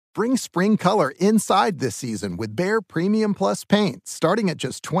Bring spring color inside this season with Behr Premium Plus paint, starting at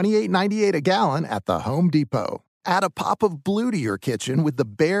just $28.98 a gallon at the Home Depot. Add a pop of blue to your kitchen with the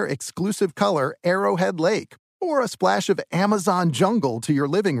Behr exclusive color Arrowhead Lake, or a splash of Amazon Jungle to your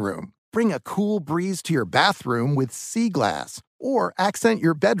living room. Bring a cool breeze to your bathroom with Sea Glass, or accent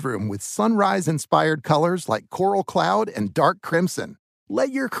your bedroom with sunrise-inspired colors like Coral Cloud and Dark Crimson.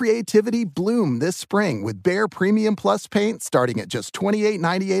 Let your creativity bloom this spring with Behr Premium Plus paint starting at just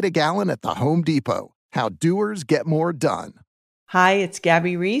 $28.98 a gallon at the Home Depot. How doers get more done. Hi, it's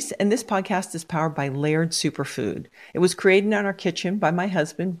Gabby Reese, and this podcast is powered by Laird Superfood. It was created in our kitchen by my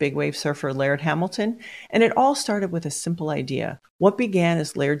husband, big wave surfer Laird Hamilton, and it all started with a simple idea. What began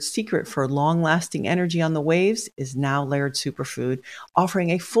as Laird's secret for long-lasting energy on the waves is now Laird Superfood,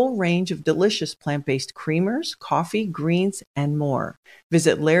 offering a full range of delicious plant-based creamers, coffee, greens, and more.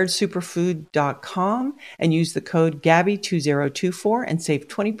 Visit lairdsuperfood.com and use the code GABBY2024 and save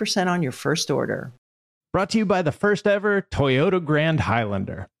 20% on your first order. Brought to you by the first ever Toyota Grand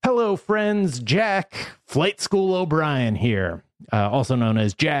Highlander. Hello, friends. Jack, Flight School O'Brien here, also known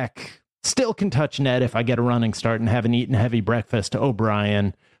as Jack. Still can touch net if I get a running start and haven't eaten heavy breakfast.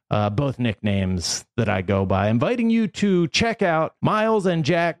 O'Brien, both nicknames that I go by. Inviting you to check out Miles and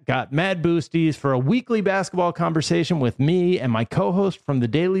Jack Got Mad Boosties for a weekly basketball conversation with me and my co-host from the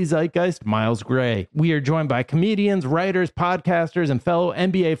Daily Zeitgeist, Miles Gray. We are joined by comedians, writers, podcasters, and fellow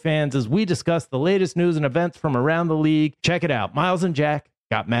NBA fans as we discuss the latest news and events from around the league. Check it out. Miles and Jack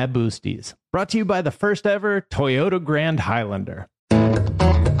Got Mad Boosties. Brought to you by the first ever Toyota Grand Highlander.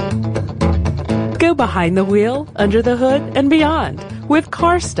 Go behind the wheel, under the hood, and beyond with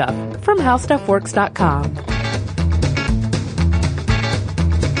Car Stuff from HowStuffWorks.com.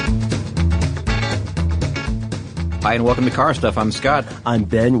 Hi, and welcome to Car Stuff. I'm Scott. I'm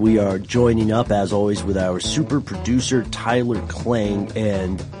Ben. We are joining up, as always, with our super producer, Tyler Klang,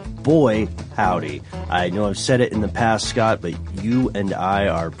 and boy, howdy. I know I've said it in the past, Scott, but you and I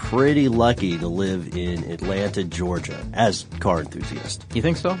are pretty lucky to live in Atlanta, Georgia, as car enthusiasts. You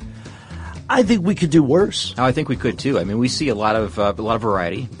think so? I think we could do worse. Oh, I think we could too. I mean, we see a lot of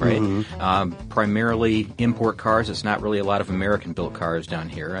variety, right? Mm-hmm. Primarily import cars. It's not really a lot of American-built cars down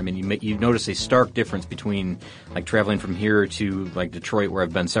here. I mean, you notice a stark difference between like traveling from here to like Detroit, where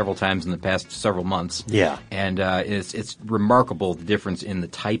I've been several times in the past several months. Yeah, and it's remarkable the difference in the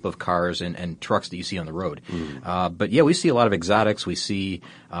type of cars and trucks that you see on the road. Mm. But yeah, we see a lot of exotics. We see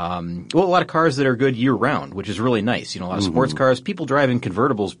a lot of cars that are good year-round, which is really nice. You know, a lot of sports cars. People driving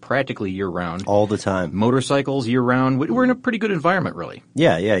convertibles practically year-round. All the time. Motorcycles year-round. We're in a pretty good environment, really.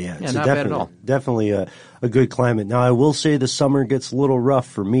 Yeah. It's not bad at all. Definitely a good climate. Now, I will say the summer gets a little rough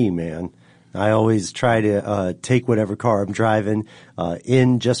for me, man. I always try to take whatever car I'm driving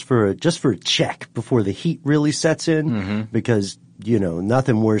in just for a check before the heat really sets in, because, you know,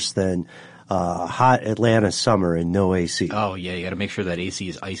 nothing worse than hot Atlanta summer and no AC. Oh yeah, you got to make sure that AC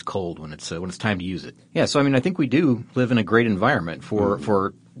is ice cold when it's time to use it. Yeah, so I mean, I think we do live in a great environment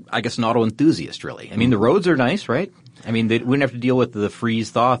for I guess an auto enthusiast, really. I mean, the roads are nice, right? I mean, we wouldn't have to deal with the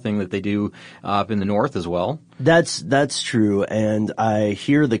freeze thaw thing that they do up in the north as well. That's true, and I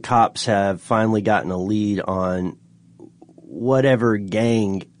hear the cops have finally gotten a lead on whatever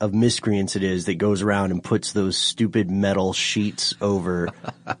gang of miscreants it is that goes around and puts those stupid metal sheets over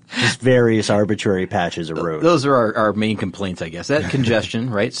just various arbitrary patches of road. Those are our main complaints, I guess. That congestion,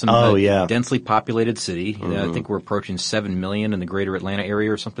 right? Densely populated city. I think we're approaching 7 million in the greater Atlanta area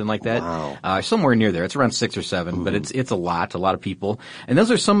or something like that. Wow. Somewhere near there. It's around 6 or 7, but it's a lot of people. And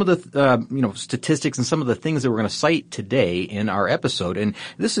those are some of the statistics and some of the things that we're going to cite today in our episode. And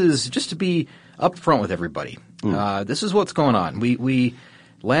this is just to be up front with everybody. This is what's going on. We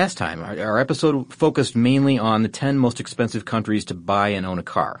last time, our episode focused mainly on the 10 most expensive countries to buy and own a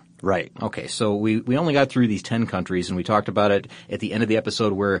car. Right. Okay, so we only got through these 10 countries, and we talked about it at the end of the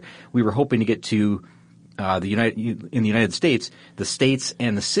episode where we were hoping to get to in the United States, the states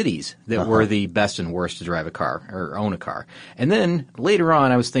and the cities that were the best and worst to drive a car or own a car. And then later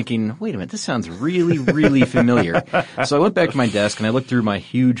on, I was thinking, wait a minute, this sounds really, really familiar. So I went back to my desk and I looked through my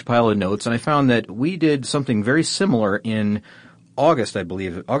huge pile of notes, and I found that we did something very similar in August, I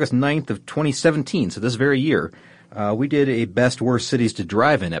believe, August 9th of 2017. So this very year, we did a best worst cities to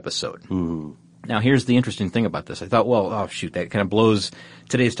drive in episode. Now, here's the interesting thing about this. I thought, that kind of blows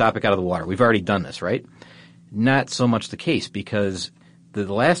today's topic out of the water. We've already done this, right? Not so much the case, because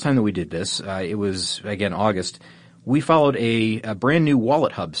the last time that we did this, it was, again, August, we followed a brand new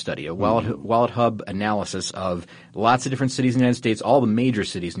Wallet Hub study, a Wallet Hub analysis of lots of different cities in the United States, all the major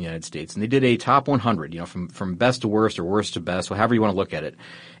cities in the United States. And they did a top 100, from best to worst or worst to best, however you want to look at it.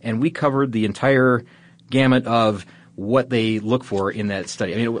 And we covered the entire gamut of what they look for in that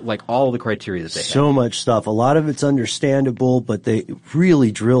study. I mean, like all the criteria that they have. So much stuff. A lot of it's understandable, but they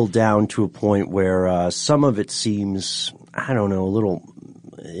really drill down to a point where some of it seems, I don't know, a little.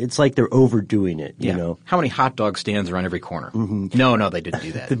 It's like they're overdoing it. Yeah. You know, how many hot dog stands are on every corner? Mm-hmm. No, they didn't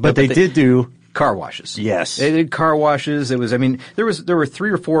do that. but they did do. Car washes. Yes. They did car washes. It was, I mean, there were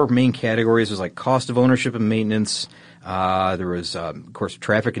 3 or 4 main categories. There was like cost of ownership and maintenance. There was, of course,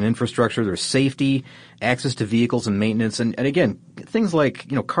 traffic and infrastructure. There was safety, access to vehicles and maintenance. And again, things like,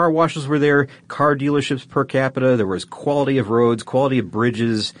 car washes were there, car dealerships per capita. There was quality of roads, quality of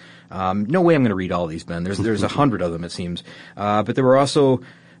bridges. No way I'm going to read all these, Ben. There's 100 of them, it seems. But there were also,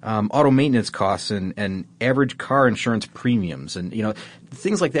 auto maintenance costs and average car insurance premiums and,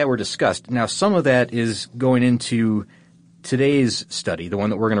 things like that were discussed. Now, some of that is going into today's study, the one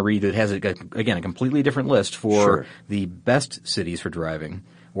that we're going to read that has, again, a completely different list for the best cities for driving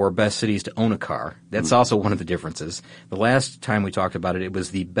or best cities to own a car. That's also one of the differences. The last time we talked about it, it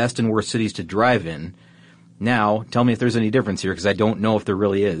was the best and worst cities to drive in. Now, tell me if there's any difference here because I don't know if there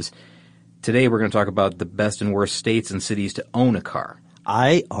really is. Today, we're going to talk about the best and worst states and cities to own a car.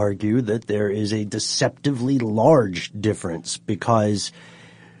 I argue that there is a deceptively large difference because,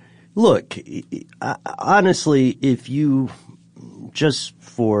 look, honestly, if you, just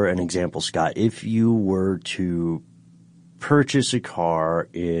for an example, Scott, if you were to purchase a car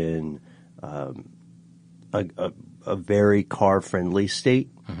in a very car-friendly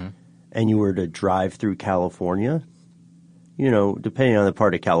state and you were to drive through California, depending on the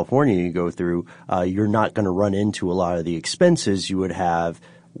part of California you go through, you're not going to run into a lot of the expenses you would have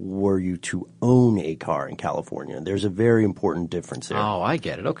were you to own a car in California. There's a very important difference there. Oh, I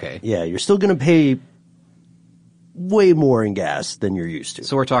get it. Okay. Yeah, you're still going to pay way more in gas than you're used to.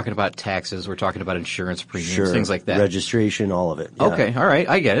 So we're talking about taxes, we're talking about insurance premiums, things like that. Registration, all of it. Yeah. Okay, all right,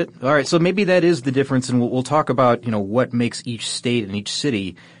 I get it. All right, so maybe that is the difference, and we'll talk about, what makes each state and each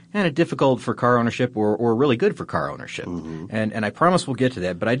city kind of difficult for car ownership or really good for car ownership. Mm-hmm. And I promise we'll get to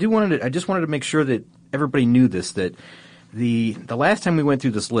that, but I just wanted to make sure that everybody knew this, that the last time we went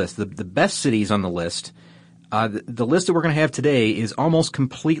through this list, the best cities on the list, the list that we're going to have today is almost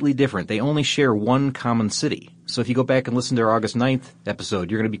completely different. They only share one common city. So if you go back and listen to our August 9th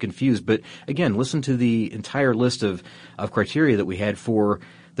episode, you're going to be confused. But again, listen to the entire list of criteria that we had for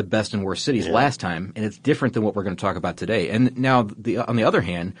the best and worst cities last time, and it's different than what we're going to talk about today. And now, on the other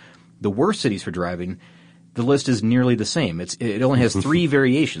hand, the worst cities for driving, the list is nearly the same. It only has 3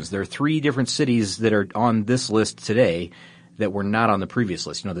 variations. There are 3 different cities that are on this list today that were not on the previous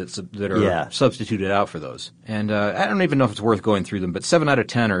list, that are substituted out for those. And I don't even know if it's worth going through them, but 7 out of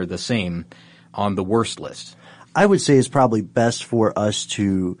 10 are the same on the worst list. I would say it's probably best for us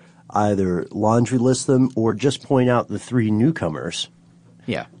to either laundry list them or just point out the 3 newcomers.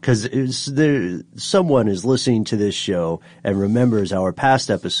 Yeah. Because someone is listening to this show and remembers our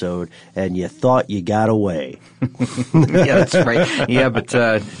past episode, and you thought you got away. Yeah, that's right. Yeah, but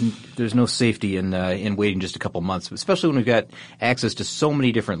there's no safety in waiting just a couple months, especially when we've got access to so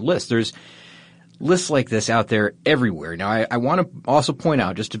many different lists. There's lists like this out there everywhere. Now, I want to also point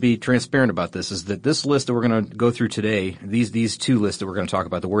out, just to be transparent about this, is that this list that we're going to go through today, these 2 lists that we're going to talk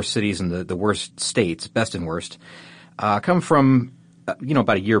about, the worst cities and the worst states, best and worst, come from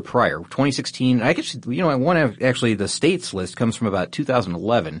about a year prior, 2016. Actually, the states list comes from about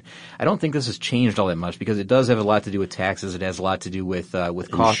 2011. I don't think this has changed all that much because it does have a lot to do with taxes. It has a lot to do with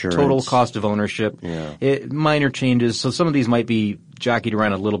cost, total cost of ownership. Yeah. Minor changes. So some of these might be jockeyed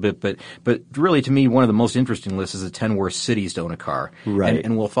around a little bit, but really to me, one of the most interesting lists is the 10 worst cities to own a car. Right.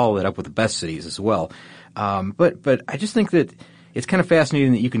 And we'll follow that up with the best cities as well. But I just think that it's kind of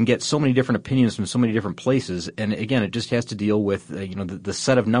fascinating that you can get so many different opinions from so many different places. And again, it just has to deal with, the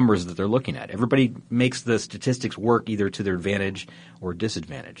set of numbers that they're looking at. Everybody makes the statistics work either to their advantage or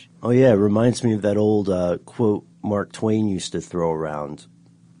disadvantage. Oh yeah. It reminds me of that old, quote Mark Twain used to throw around.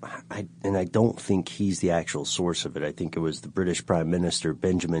 And I don't think he's the actual source of it. I think it was the British Prime Minister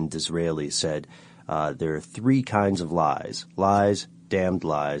Benjamin Disraeli said, there are 3 kinds of lies: damned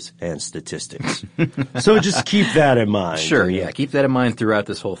lies, and statistics. So just keep that in mind. Sure, yeah. Keep that in mind throughout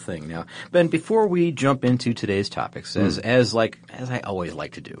this whole thing. Now, Ben, before we jump into today's topics, as I always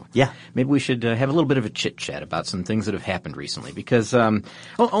like to do, maybe we should have a little bit of a chit-chat about some things that have happened recently, because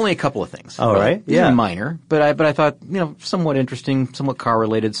only a couple of things. All right. These are minor, but I thought, somewhat interesting, somewhat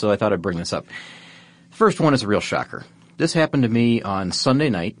car-related, so I thought I'd bring this up. First one is a real shocker. This happened to me on Sunday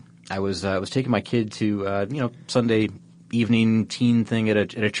night. I was taking my kid to, Sunday evening teen thing at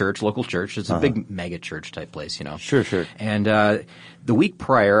a church, local church. It's a big mega church type place, you know. Sure. And the week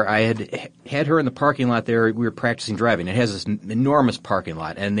prior, I had her in the parking lot there. We were practicing driving. It has this enormous parking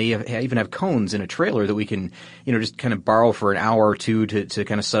lot, and they even have cones in a trailer that we can, you know, just kind of borrow for an hour or two to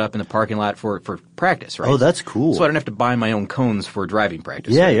kind of set up in the parking lot for practice, right? Oh, that's cool. So I don't have to buy my own cones for driving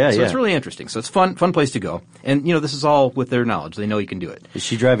practice. Yeah, right? yeah, So yeah. it's really interesting. So it's fun place to go. And, you know, this is all with their knowledge. They know you can do it. Is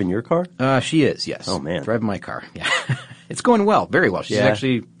she driving your car? She is, yes. Oh, man. Driving my car, yeah. It's going well, very well. She's Yeah.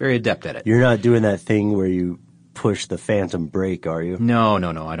 actually very adept at it. You're not doing that thing where you push the phantom brake, are you? No,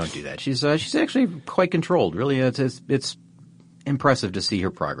 I don't do that. She's actually quite controlled. Really, it's impressive to see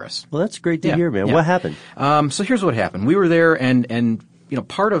her progress. Well, that's great to Yeah, hear, man. yeah. What happened? So here's what happened. We were there and you know,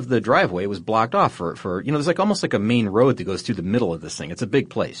 part of the driveway was blocked off for you know, there's like almost like a main road that goes through the middle of this thing. It's a big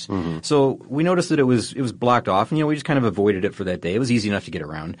place. Mm-hmm. So we noticed that it was blocked off, and you know, we just kind of avoided it for that day. It was easy enough to get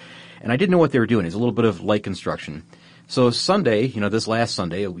around. And I didn't know what they were doing. It was a little bit of light construction. So Sunday, you know, this last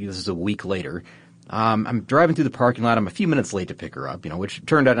Sunday, this is a week later, I'm driving through the parking lot. I'm a few minutes late to pick her up, you know, which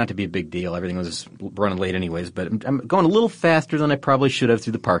turned out not to be a big deal. Everything was running late anyways, but I'm going a little faster than I probably should have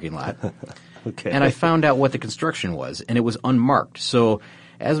through the parking lot. Okay. And I found out what the construction was, and it was unmarked. So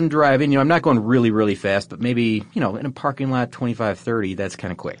as I'm driving, you know, I'm not going really, really fast, but maybe, you know, in a parking lot, 25, 30, that's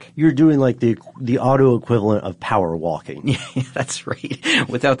kind of quick. You're doing like the auto equivalent of power walking. Yeah, that's right.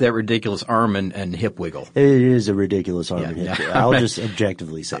 Without that ridiculous arm and hip wiggle. It is a ridiculous arm and Yeah, hip. yeah. I'll just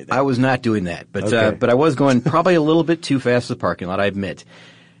objectively say that. I was not doing that, but Okay. but I was going probably a little bit too fast to the parking lot, I admit.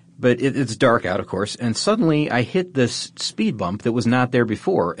 But it's dark out, of course, and suddenly I hit this speed bump that was not there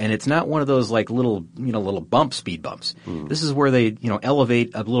before, and it's not one of those like little bump speed bumps. This is where they, you know,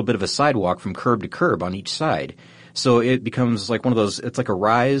 elevate a little bit of a sidewalk from curb to curb on each side. So it becomes like one of those, it's like a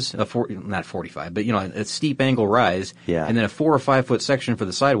rise, not 45, but you know, a steep angle rise, Yeah. and then a 4 or 5 foot section for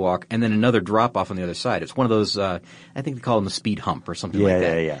the sidewalk, and then another drop off on the other side. It's one of those, I think they call them the speed hump or something like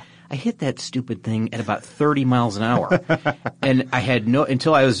that. Yeah. I hit that stupid thing at about 30 miles an hour. And I had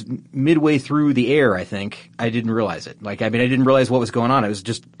until I was midway through the air, I think, I didn't realize it. Like, I mean, I didn't realize what was going on. It was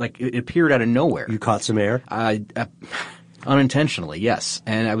just like, it appeared out of nowhere. You caught some air? Unintentionally, yes.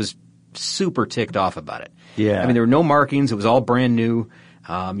 And I was super ticked off about it. Yeah. I mean, there were no markings. It was all brand new.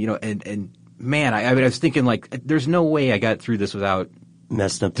 You know, and man, I was thinking like, there's no way I got through this without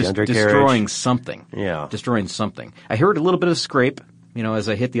Messing up the undercarriage? destroying something. Yeah. Destroying something. I heard a little bit of scrape, you know, as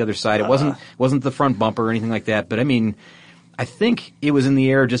I hit the other side. It wasn't the front bumper or anything like that, but I mean, I think it was in the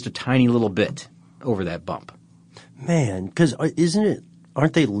air just a tiny little bit over that bump. Man, because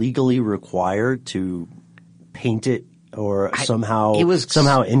aren't they legally required to paint it or somehow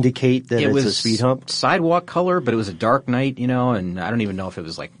indicate that it's a speed hump? Sidewalk color, but it was a dark night, you know, and I don't even know if it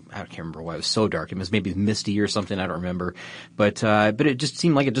was like, I can't remember why it was so dark. It was maybe misty or something, I don't remember. But it just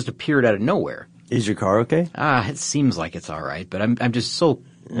seemed like it just appeared out of nowhere. Is your car okay? It seems like it's all right, but I'm just so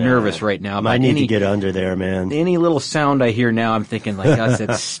nervous right now. I need to get under there, man. Any little sound I hear now, I'm thinking like, that's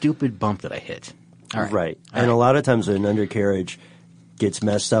that stupid bump that I hit. All right. Right. And a lot of times when an undercarriage gets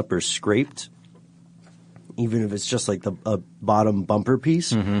messed up or scraped, even if it's just like a bottom bumper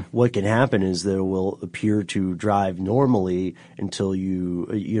piece, what can happen is that it will appear to drive normally until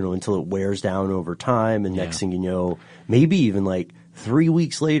until it wears down over time, and next thing you know, maybe even like 3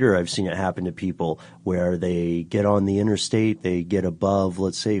 weeks later, I've seen it happen to people where they get on the interstate, they get above,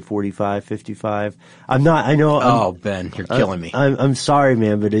 let's say, 45, 55. Ben, you're killing me. I'm sorry,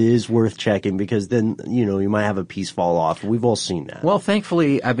 man, but it is worth checking because then, you know, you might have a piece fall off. We've all seen that. Well,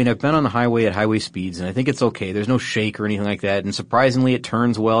 thankfully, I mean, I've been on the highway at highway speeds, and I think it's okay. There's no shake or anything like that, and surprisingly, it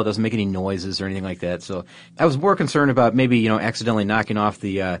turns well. It doesn't make any noises or anything like that. So I was more concerned about maybe, you know, accidentally knocking off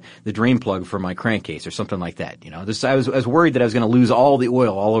the drain plug for my crankcase or something like that. You know, I was worried that I was going to lose all the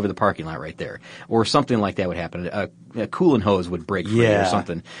oil all over the parking lot right there, or something like that would happen. A coolant hose would break free or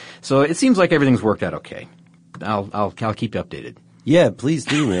something. So it seems like everything's worked out okay. I'll keep you updated. Yeah, please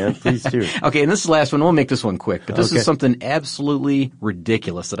do, man. Please do. Okay, and this is the last one. We'll make this one quick, but this is something absolutely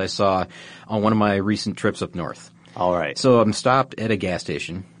ridiculous that I saw on one of my recent trips up north. All right. So I'm stopped at a gas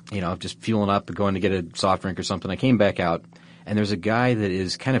station, you know, just fueling up, going to get a soft drink or something. I came back out, and there's a guy that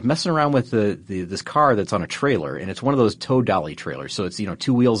is kind of messing around with this car that's on a trailer, and it's one of those tow dolly trailers. So it's, you know,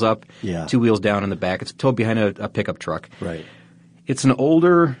 2 wheels up, 2 wheels down in the back. It's towed behind a pickup truck. Right. It's an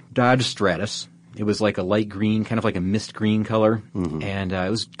older Dodge Stratus. It was like a light green, kind of like a mist green color, and it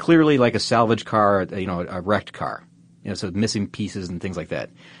was clearly like a salvage car, you know, a wrecked car, you know, so missing pieces and things like that.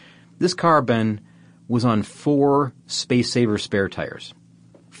 This car, Ben, was on 4 Space Saver spare tires.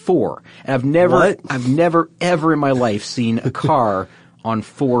 4. And I've never ever in my life seen a car on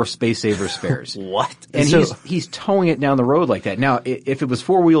 4 Space Saver spares. What? And So- he's towing it down the road like that. Now, if it was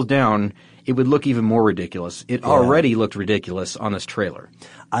 4 wheels down, it would look even more ridiculous. It already looked ridiculous on this trailer.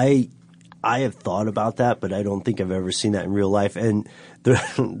 I have thought about that, but I don't think I've ever seen that in real life. And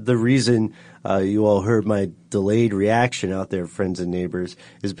the reason you all heard my delayed reaction out there, friends and neighbors,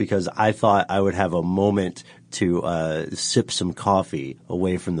 is because I thought I would have a moment to sip some coffee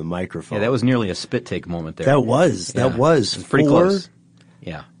away from the microphone. Yeah, that was nearly a spit take moment there. That was It was pretty 4? close.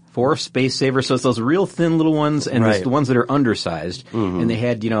 Yeah. 4 Space Savers. So it's those real thin little ones and Right. the ones that are undersized. And they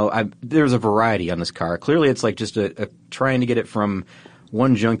had, there's a variety on this car. Clearly it's like just a trying to get it from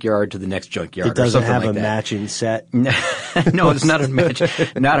one junkyard to the next junkyard. It doesn't or something have like a that. matching set. No, it's not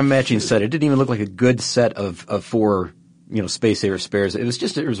a matching set. It didn't even look like a good set of 4, Space Saver spares. It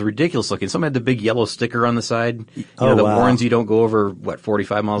was ridiculous looking. Some had the big yellow sticker on the side. Oh, that wow. warns you don't go over,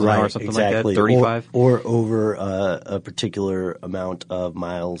 45 miles an hour or something exactly. like that? 35? Or over a particular amount of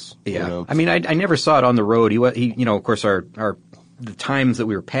miles. Yeah. I mean, I never saw it on the road. He of course, the times that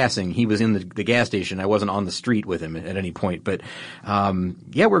we were passing, he was in the gas station. I wasn't on the street with him at any point. But,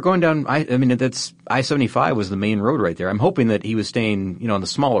 we're going down, that's I-75 was the main road right there. I'm hoping that he was staying, on the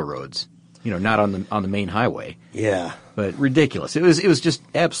smaller roads, not on the main highway. Yeah. But ridiculous. It was just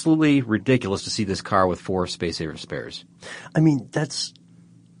absolutely ridiculous to see this car with 4 Space Saver spares. I mean, that's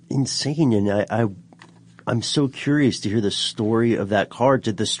insane. And I'm so curious to hear the story of that car.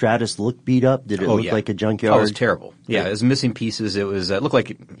 Did the Stratus look beat up? Did it look like a junkyard? Oh, it was terrible. Yeah, it was missing pieces. It was looked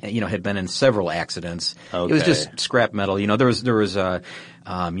like it, had been in several accidents. Okay. It was just scrap metal. There was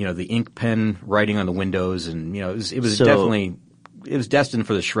the ink pen writing on the windows, and it was So- definitely. It was destined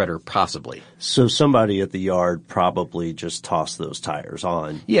for the shredder, possibly. So somebody at the yard probably just tossed those tires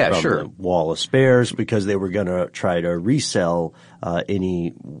on Yeah, from sure. the wall of spares because they were going to try to resell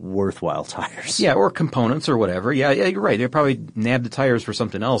any worthwhile tires. Yeah, or components or whatever. Yeah, you're right. They probably nabbed the tires for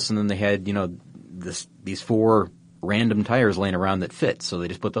something else, and then they had these 4 random tires laying around that fit, so they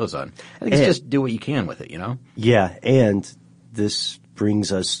just put those on. I think it's just do what you can with it, Yeah, and this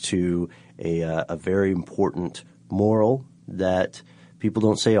brings us to a very important moral that people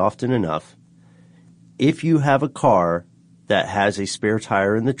don't say often enough. If you have a car that has a spare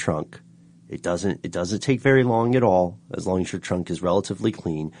tire in the trunk, it doesn't take very long at all, as long as your trunk is relatively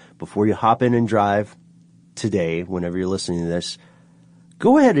clean. Before you hop in and drive today, whenever you're listening to this,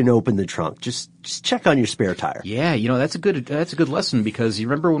 go ahead and open the trunk. Just check on your spare tire. Yeah, that's a good lesson, because you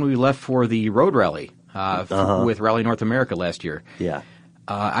remember when we left for the road rally with Rally North America last year. Yeah.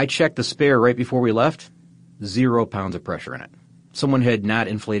 I checked the spare right before we left. 0 pounds of pressure in it. Someone had not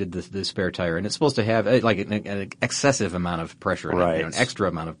inflated the spare tire, and it's supposed to have an excessive amount of pressure in Right. it, an extra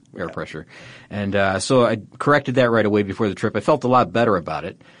amount of air pressure. And so I corrected that right away before the trip. I felt a lot better about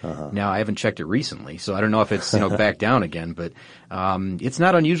it. Now, I haven't checked it recently, so I don't know if it's back down again. But it's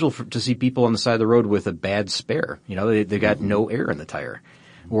not unusual to see people on the side of the road with a bad spare. They got no air in the tire.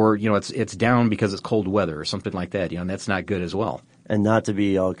 Or, it's down because it's cold weather or something like that. And that's not good as well. And not to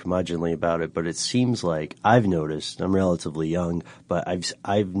be all curmudgeonly about it, but it seems like I've noticed, I'm relatively young, but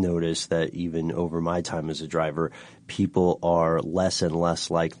I've noticed that even over my time as a driver, people are less and less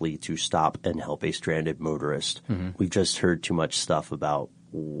likely to stop and help a stranded motorist. Mm-hmm. We've just heard too much stuff about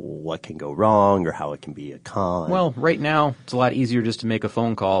what can go wrong or how it can be a con. Well, right now it's a lot easier just to make a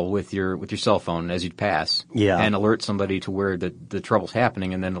phone call with your cell phone as you pass, and alert somebody to where the trouble's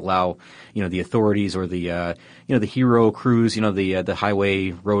happening, and then allow the authorities or the the hero crews, the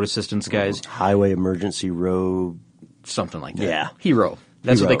highway road assistance guys, highway emergency road, something like that. Yeah, hero.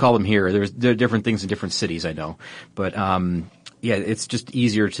 That's what they call them here. There are different things in different cities, I know, but it's just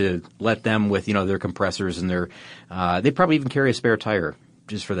easier to let them with their compressors and their they probably even carry a spare tire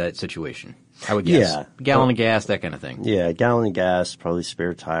just for that situation, I would guess. Yeah. A gallon of gas, that kind of thing. Yeah, a gallon of gas, probably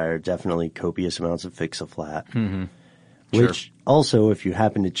spare tire, definitely copious amounts of Fix-A-Flat. Mm-hmm. Which also, if you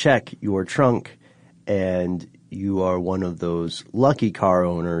happen to check your trunk and you are one of those lucky car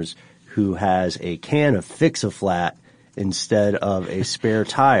owners who has a can of Fix-A-Flat instead of a spare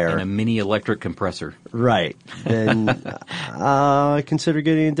tire. And a mini electric compressor. Right. Then consider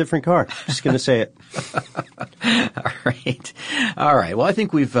getting a different car. Just going to say it. All right. Well, I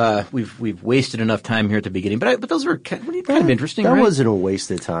think we've wasted enough time here at the beginning, but those were kind of interesting, That right? wasn't a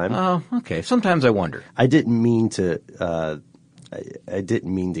waste of time. Oh, okay. Sometimes I wonder. I didn't mean to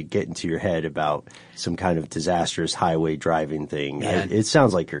get into your head about some kind of disastrous highway driving thing. Yeah. It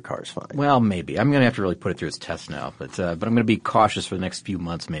sounds like your car's fine. Well, maybe. I'm going to have to really put it through its test now, but I'm going to be cautious for the next few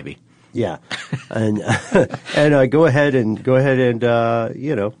months, maybe. Yeah, and go ahead and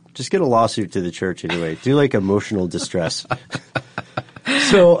just get a lawsuit to the church anyway. Do like emotional distress.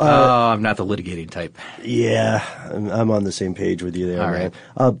 So, I'm not the litigating type. yeah, I'm on the same page with you there, All man.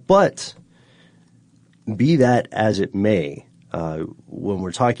 right. But be that as it may, when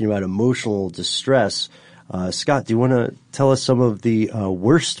we're talking about emotional distress, Scott, do you want to tell us some of the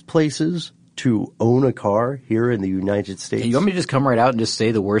worst places to own a car here in the United States? You want me to just come right out and just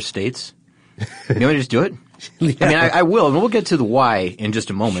say the worst states? You want me to just do it? Yeah. I mean, I will, and we'll get to the why in just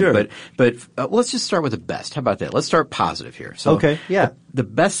a moment. Sure. But let's just start with the best. How about that? Let's start positive here. So, okay, yeah. The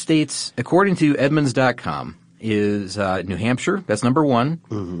best states, according to Edmunds.com, is New Hampshire. That's number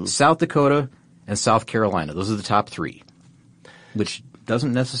one. South Dakota and South Carolina. Those are the top three, which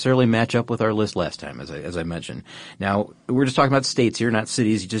doesn't necessarily match up with our list last time, as I mentioned. Now, we're just talking about states here, not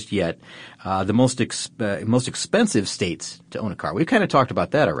cities just yet. The most expensive states to own a car. We've kind of talked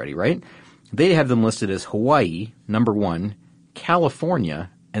about that already, right? They have them listed as Hawaii, number one, California,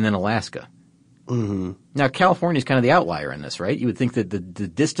 and then Alaska. Mm-hmm. Now, California is kind of the outlier in this, right? You would think that the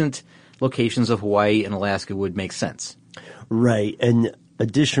distant locations of Hawaii and Alaska would make sense. Right. And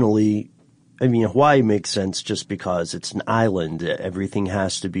additionally, I mean, Hawaii makes sense just because it's an island. Everything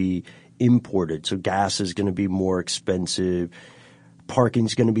has to be imported. So gas is going to be more expensive.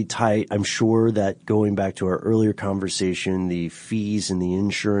 Parking's going to be tight. I'm sure that going back to our earlier conversation, the fees and the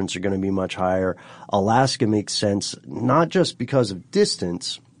insurance are going to be much higher. Alaska makes sense not just because of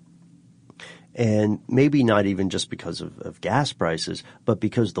distance and maybe not even just because of gas prices, but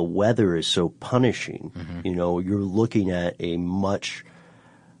because the weather is so punishing. Mm-hmm. You know, you're looking at a much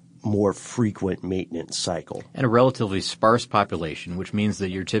more frequent maintenance cycle. And a relatively sparse population, which means that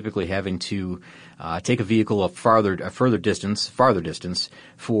you're typically having to take a vehicle a further distance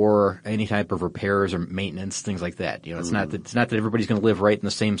for any type of repairs or maintenance, things like that. You know, it's not that everybody's going to live right in the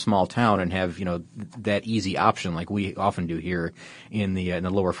same small town and have, you know, that easy option like we often do here in the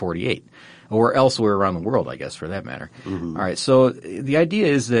lower 48. Or elsewhere around the world, I guess, for that matter. Mm-hmm. All right, so the idea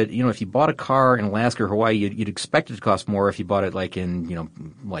is that, you know, if you bought a car in Alaska or Hawaii, you'd expect it to cost more if you bought it like in, you know,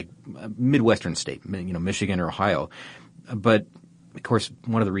 like a Midwestern state, you know, Michigan or Ohio. But, of course,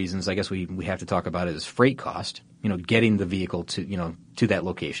 one of the reasons I guess we have to talk about it is freight cost. You know, getting the vehicle to that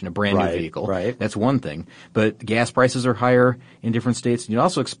location, a brand new vehicle. Right. That's one thing. But gas prices are higher in different states. You'd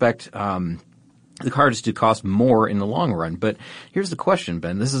also expect the car just to cost more in the long run. But here's the question,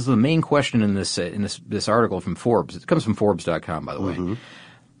 Ben. This is the main question in this article from Forbes. It comes from Forbes.com, by the way.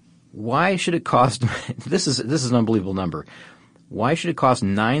 Why should it cost? This is an unbelievable number. Why should it cost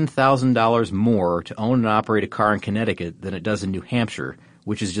 $9,000 more to own and operate a car in Connecticut than it does in New Hampshire,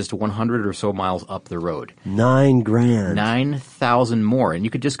 which is just 100 or so miles up the road? $9,000. $9,000 more, and you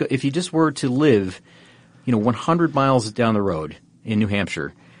could just go if you just were to live, you know, 100 miles down the road in New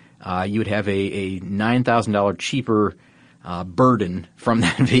Hampshire. You would have a $9,000 cheaper burden from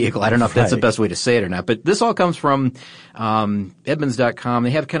that vehicle. I don't know if that's the best way to say it or not, but this all comes from Edmunds.com.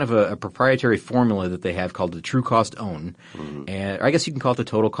 They have kind of a proprietary formula that they have called the true cost own, and I guess you can call it the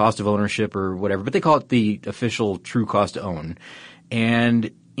total cost of ownership or whatever, but they call it the official true cost own.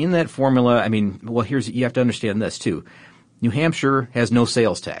 And in that formula, I mean, well, you have to understand this too. New Hampshire has no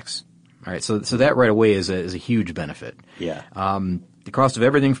sales tax. All right, so that right away is a huge benefit. Yeah. The cost of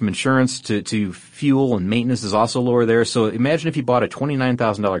everything from insurance to fuel and maintenance is also lower there. So imagine if you bought a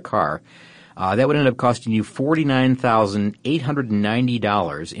 $29,000 car. That would end up costing you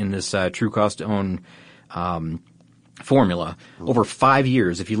 $49,890 in this true cost to own formula over 5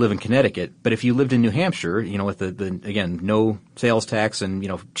 years if you live in Connecticut. But if you lived in New Hampshire, you know, with the again, no sales tax and, you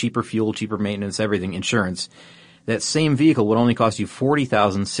know, cheaper fuel, cheaper maintenance, everything, insurance, that same vehicle would only cost you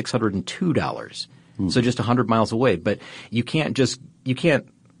 $40,602. So just 100 miles away. But you can't, you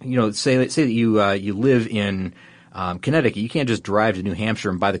know, say that you live in Connecticut. You can't just drive to New Hampshire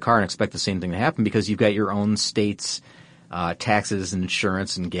and buy the car and expect the same thing to happen because you've got your own state's taxes and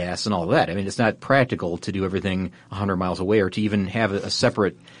insurance and gas and all that. I mean, it's not practical to do everything 100 miles away or to even have a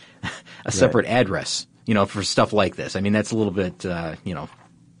separate address, you know, for stuff like this. I mean, that's a little bit, you know,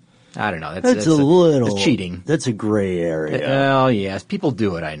 I don't know. That's that's cheating. That's a gray area. Well, yes, people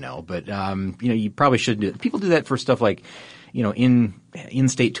do it. I know, but you know, you probably shouldn't do it. People do that for stuff like, you know,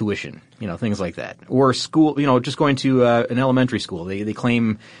 in-state tuition, you know, things like that, or school. You know, just going to an elementary school. They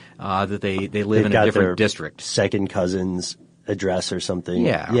claim that they live in a different district. Second cousin's address or something.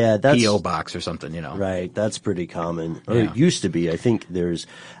 Yeah, that's P.O. box or something. You know, right? That's pretty common. Or it used to be. I think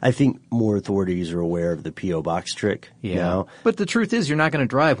more authorities are aware of the P.O. box trick now. But the truth is, you're not going to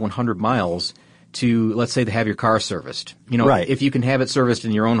drive 100 miles to, let's say, to have your car serviced. You know, if you can have it serviced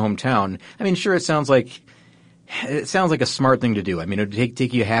in your own hometown. I mean, sure, it sounds like a smart thing to do. I mean, it would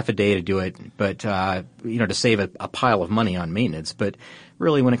take you half a day to do it, but you know, to save a pile of money on maintenance. But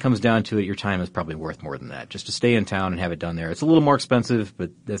really, when it comes down to it, your time is probably worth more than that. Just to stay in town and have it done there. It's a little more expensive,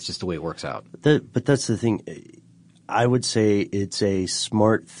 but that's just the way it works out. But that's the thing. I would say it's a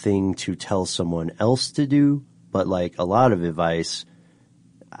smart thing to tell someone else to do, but like a lot of advice,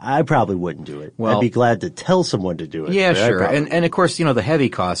 I probably wouldn't do it. Well, I'd be glad to tell someone to do it. Yeah, sure. And of course, the heavy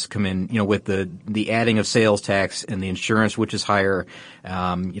costs come in, with the adding of sales tax and the insurance, which is higher,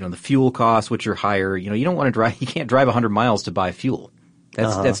 the fuel costs, which are higher. You don't want to drive, you can't drive 100 miles to buy fuel.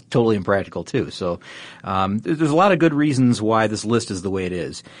 That's totally impractical too. So, there's a lot of good reasons why this list is the way it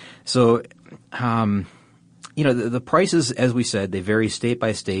is. So, the prices, as we said, they vary state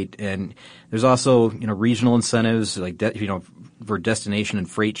by state, and there's also, regional incentives, like, for destination and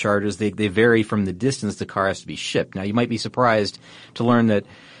freight charges. They vary from the distance the car has to be shipped. Now, you might be surprised to learn that,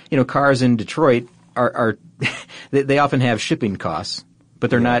 cars in Detroit are they often have shipping costs, but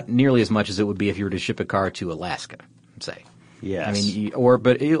they're not nearly as much as it would be if you were to ship a car to Alaska, say. Yes. I mean,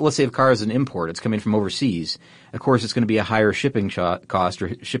 but let's say if a car is an import, it's coming from overseas. Of course, it's going to be a higher shipping cost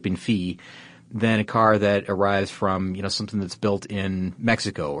or shipping fee than a car that arrives from, something that's built in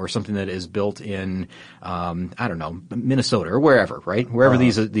Mexico or something that is built in, Minnesota or wherever, right? Wherever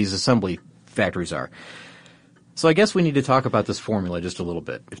these assembly factories are. So I guess we need to talk about this formula just a little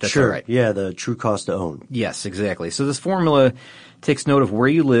bit, if that's all right. Yeah, the true cost to own. Yes, exactly. So this formula takes note of where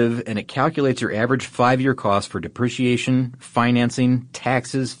you live, and it calculates your average 5-year cost for depreciation, financing,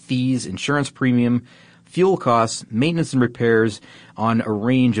 taxes, fees, insurance premium, fuel costs, maintenance and repairs on a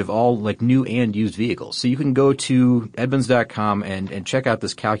range of all like new and used vehicles. So you can go to Edmunds.com and check out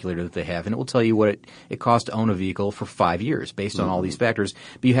this calculator that they have, and it will tell you what it costs to own a vehicle for 5 years based on all these factors.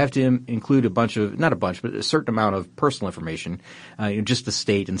 But you have to include but a certain amount of personal information, just the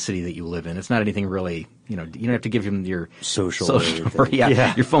state and city that you live in. It's not anything really, you don't have to give them your social number,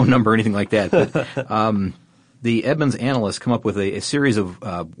 your phone number or anything like that. But, the Edmunds analysts come up with a series of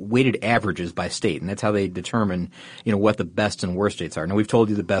weighted averages by state, and that's how they determine, what the best and worst states are. Now, we've told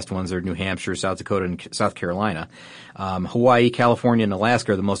you the best ones are New Hampshire, South Dakota, and South Carolina. Hawaii, California, and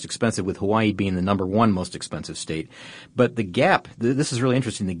Alaska are the most expensive, with Hawaii being the number one most expensive state. But the gap, this is really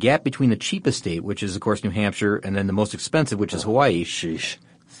interesting, the gap between the cheapest state, which is, of course, New Hampshire, and then the most expensive, which is Hawaii,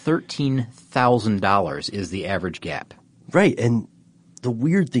 $13,000 is the average gap. Right, and the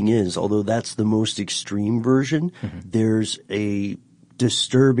weird thing is, although that's the most extreme version, there's a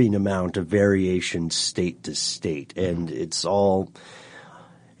disturbing amount of variation state to state, and it all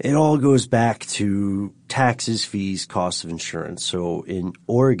goes back to taxes, fees, costs of insurance. So in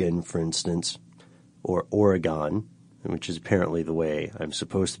Oregon, for instance, or Oregon, which is apparently the way I'm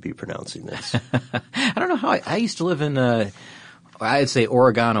supposed to be pronouncing this. I don't know how I used to live in, I'd say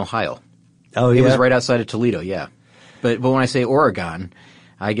Oregon, Ohio. Oh, yeah? It was right outside of Toledo, yeah. But when I say Oregon,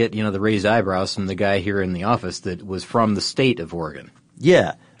 I get, the raised eyebrows from the guy here in the office that was from the state of Oregon.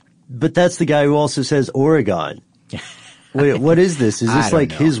 Yeah. But that's the guy who also says Oregon. Wait, what is this? Is this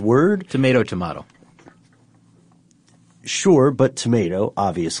like his word? Tomato. Sure, but tomato,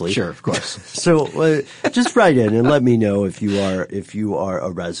 obviously. Sure, of course. So just write in and let me know if you are a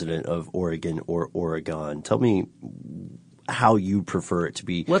resident of Oregon or Oregon. Tell me how you prefer it to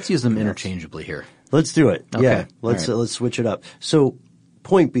be. Let's use them interchangeably here. Let's do it. Okay. Yeah. Let's switch it up. So,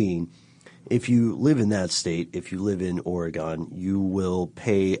 point being, if you live in that state, if you live in Oregon, you will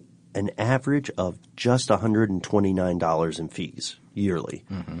pay an average of just $129 in fees yearly.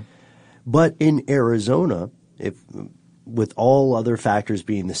 But in Arizona, with all other factors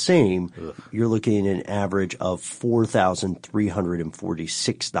being the same, you're looking at an average of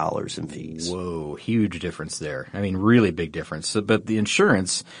 $4,346 in fees. Whoa, huge difference there. I mean, really big difference. So, but the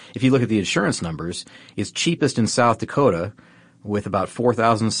insurance, if you look at the insurance numbers, is cheapest in South Dakota with about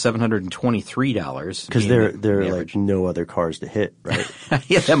 $4,723. Because there are like no other cars to hit, right?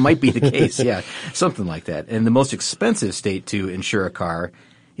 Yeah, that might be the case. Yeah, something like that. And the most expensive state to insure a car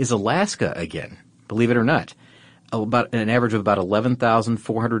is Alaska again, believe it or not. About an average of about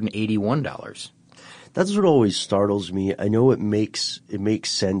 $11,481. That's what always startles me. I know it makes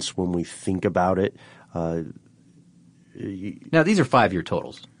sense when we think about it. Now these are 5-year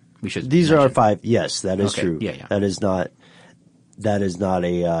totals. These are our 5. Yes, that is true. Yeah. That is not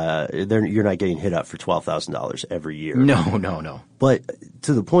a. You're not getting hit up for $12,000 every year. No. But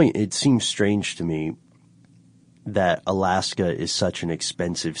to the point, it seems strange to me that Alaska is such an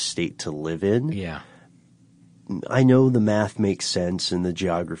expensive state to live in. Yeah. I know the math makes sense and the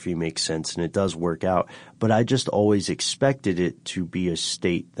geography makes sense and it does work out, but I just always expected it to be a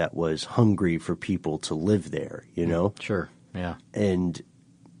state that was hungry for people to live there, Sure, yeah. And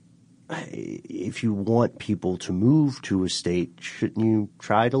if you want people to move to a state, shouldn't you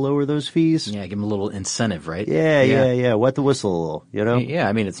try to lower those fees? Yeah, give them a little incentive, right? Yeah. Wet the whistle a little, you know? Yeah,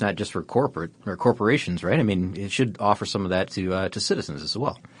 I mean, it's not just for corporate or corporations, right? I mean, it should offer some of that to citizens as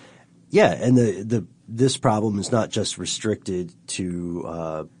well. Yeah, and this problem is not just restricted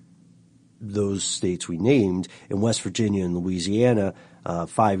to those states we named. In West Virginia and Louisiana,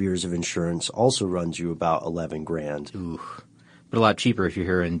 5 years of insurance also runs you about $11,000. Ooh. But a lot cheaper if you're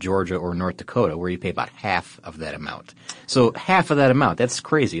here in Georgia or North Dakota, where you pay about half of that amount. So half of that amount, that's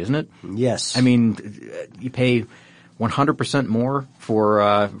crazy, isn't it? Yes. I mean, you pay 100% more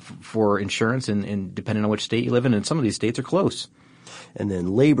for insurance and depending on which state you live in, and some of these states are close. And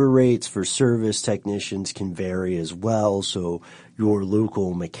then labor rates for service technicians can vary as well. So your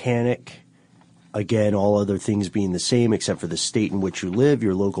local mechanic, again, all other things being the same except for the state in which you live,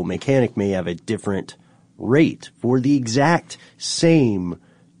 your local mechanic may have a different rate for the exact same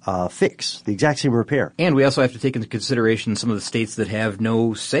fix, the exact same repair. And we also have to take into consideration some of the states that have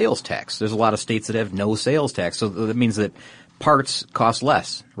no sales tax. There's a lot of states that have no sales tax. So that means that parts cost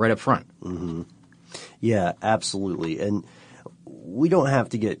less right up front. Mm-hmm. Yeah, absolutely. And we don't have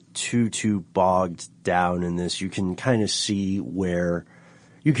to get too bogged down in this. You can kind of see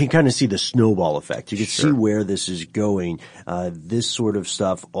the snowball effect. You can see where this is going. This sort of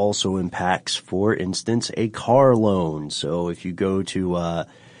stuff also impacts, for instance, a car loan. So if you go to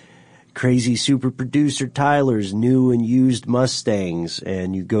crazy super producer Tyler's new and used Mustangs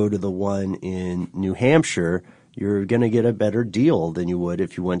and you go to the one in New Hampshire, you're going to get a better deal than you would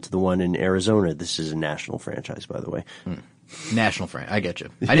if you went to the one in Arizona. This is a national franchise, by the way. National franchise. I get you.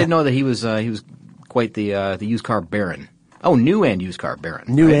 I didn't know that he was quite the used car baron. Oh, new and used car baron.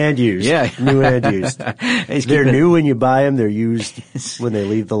 New right? and used. Yeah. New and used. They're new when you buy them. They're used when they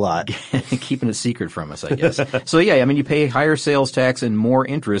leave the lot. Keeping it secret from us, I guess. So, yeah, I mean, you pay higher sales tax and more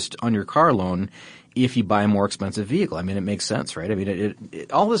interest on your car loan if you buy a more expensive vehicle. I mean, it makes sense, right? I mean,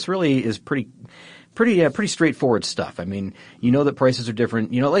 all this really is pretty straightforward stuff. I mean, you know that prices are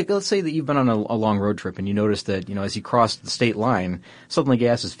different. You know, like let's say that you've been on a long road trip and you notice that, you know, as you cross the state line, suddenly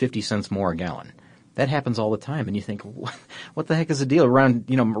gas is 50 cents more a gallon. That happens all the time, and you think, what the heck is the deal? Around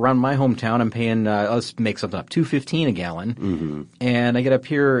my hometown, I'm paying, let's make something up, $2.15 a gallon, and I get up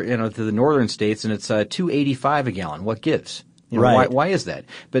here, you know, to the northern states, and it's $2.85 a gallon. What gives? You know, right. Why is that?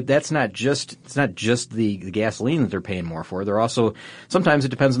 But it's not just the gasoline that they're paying more for. They're also, sometimes it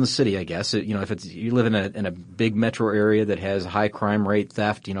depends on the city, I guess. You know, if you live in a big metro area that has high crime rate,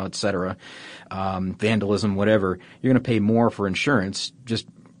 theft, you know, et cetera, vandalism, whatever, you're going to pay more for insurance just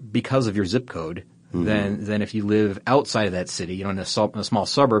because of your zip code. Than if you live outside of that city, you know, in a small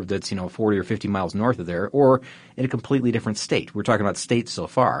suburb that's, you know, 40 or 50 miles north of there, or in a completely different state. We're talking about states so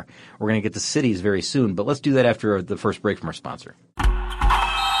far. We're going to get to cities very soon, but let's do that after the first break from our sponsor.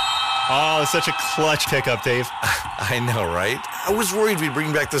 Oh, such a clutch pickup, Dave. I know, right? I was worried we'd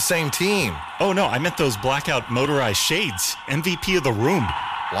bring back the same team. Oh, no, I meant those blackout motorized shades. MVP of the room.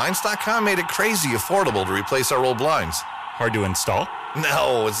 Blinds.com made it crazy affordable to replace our old blinds. Hard to install?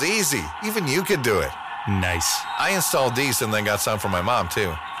 No, it's easy. Even you could do it. Nice. I installed these and then got some for my mom,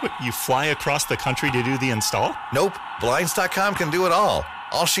 too. What, you fly across the country to do the install? Nope. Blinds.com can do it all.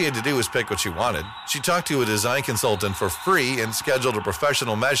 All she had to do was pick what she wanted. She talked to a design consultant for free and scheduled a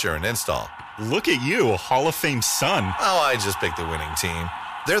professional measure and install. Look at you, a Hall of Fame son. Oh, I just picked the winning team.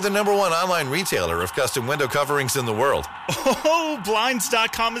 They're the #1 online retailer of custom window coverings in the world. Oh,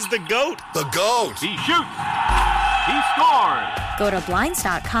 Blinds.com is the GOAT. The GOAT! He shoots! He scores! Go to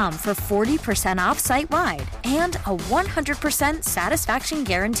Blinds.com for 40% off site-wide and a 100% satisfaction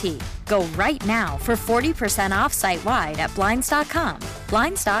guarantee. Go right now for 40% off site-wide at Blinds.com.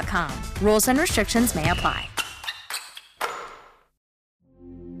 Blinds.com. Rules and restrictions may apply.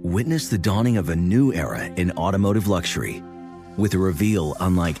 Witness the dawning of a new era in automotive luxury with a reveal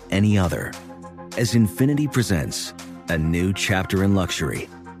unlike any other as Infiniti presents a new chapter in luxury,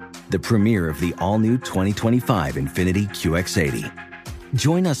 the premiere of the all-new 2025 Infiniti QX80.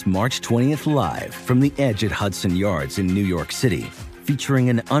 Join us March 20th live from the Edge at Hudson Yards in New York City, featuring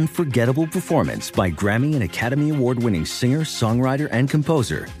an unforgettable performance by Grammy and Academy Award-winning singer, songwriter, and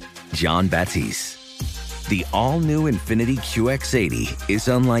composer, Jon Batiste. The all-new Infiniti QX80 is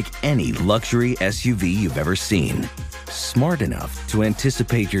unlike any luxury SUV you've ever seen. Smart enough to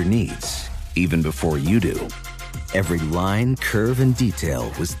anticipate your needs, even before you do. Every line, curve, and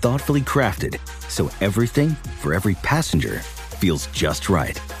detail was thoughtfully crafted, so everything for every passenger feels just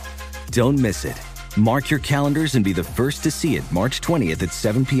right. Don't miss it. Mark your calendars and be the first to see it March 20th at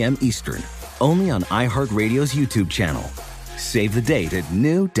 7 p.m. Eastern, only on iHeartRadio's YouTube channel. Save the date at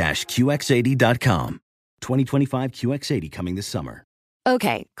new-QX80.com. 2025 QX80 coming this summer.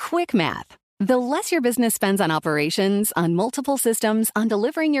 Okay, quick math. The less your business spends on operations, on multiple systems, on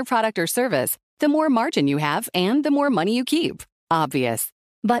delivering your product or service, the more margin you have and the more money you keep. Obvious.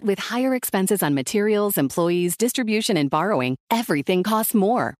 But with higher expenses on materials, employees, distribution, and borrowing, everything costs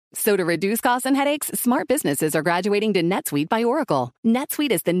more. So to reduce costs and headaches, smart businesses are graduating to NetSuite by Oracle.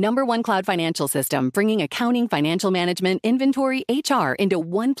 NetSuite is the #1 cloud financial system, bringing accounting, financial management, inventory, HR into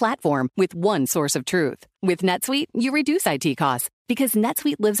one platform with one source of truth. With NetSuite, you reduce IT costs because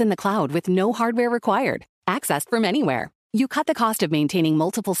NetSuite lives in the cloud with no hardware required, accessed from anywhere. You cut the cost of maintaining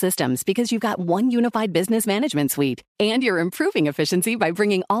multiple systems because you've got one unified business management suite. And you're improving efficiency by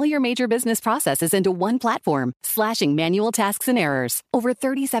bringing all your major business processes into one platform, slashing manual tasks and errors. Over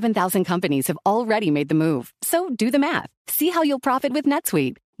 37,000 companies have already made the move. So do the math. See how you'll profit with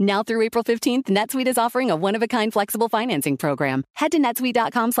NetSuite. Now through April 15th, NetSuite is offering a one-of-a-kind flexible financing program. Head to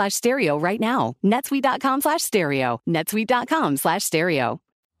netsuite.com/stereo right now. netsuite.com/stereo. netsuite.com/stereo.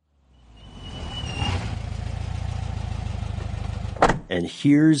 And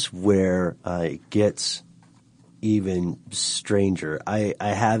here's where it gets even stranger. I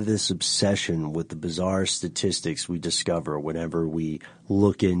have this obsession with the bizarre statistics we discover whenever we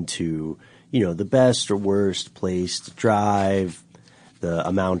look into, the best or worst place to drive, the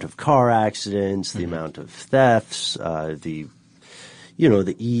amount of car accidents, the amount of thefts, the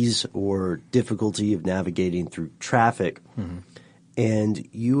ease or difficulty of navigating through traffic. Mm-hmm. And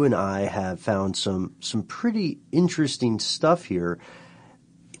you and I have found some pretty interesting stuff here.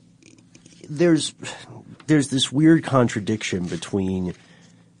 There's this weird contradiction between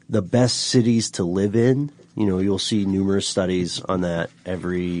the best cities to live in. You'll see numerous studies on that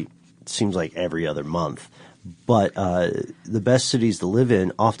every other month. But the best cities to live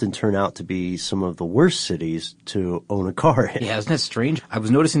in often turn out to be some of the worst cities to own a car in. Yeah, isn't that strange? I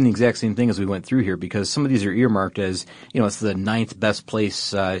was noticing the exact same thing as we went through here because some of these are earmarked as, it's the 9th best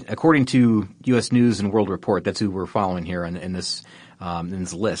place, according to U.S. News and World Report. That's who we're following here in this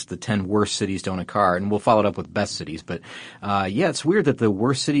list, the 10 worst cities to own a car. And we'll follow it up with best cities. But, it's weird that the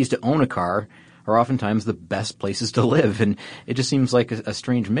worst cities to own a car are oftentimes the best places to live. And it just seems like a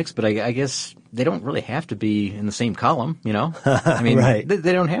strange mix, but I guess they don't really have to be in the same column, I mean, right.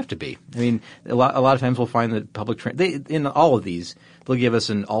 they don't have to be. I mean, a lot of times we'll find that in all of these, they'll give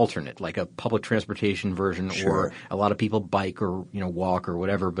us an alternate, like a public transportation version, Sure. or a lot of people bike or, walk or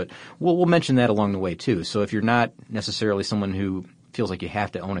whatever, but we'll mention that along the way too. So if you're not necessarily someone who feels like you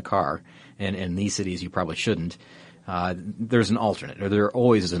have to own a car, and in these cities you probably shouldn't, there's an alternate, or there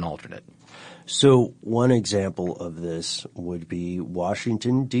always is an alternate. So one example of this would be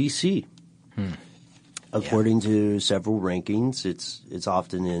Washington, D.C. According to several rankings, it's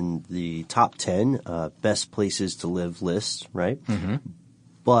often in the top 10 best places to live lists, right? Mm-hmm.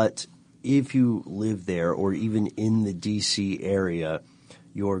 But if you live there or even in the D.C. area,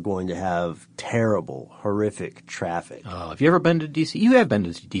 you're going to have terrible, horrific traffic. Oh, have you ever been to D.C.? You have been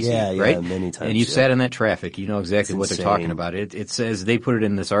to D.C., right? Yeah, many times. And you've sat in that traffic. You know exactly what insane. They're talking about. It says, they put it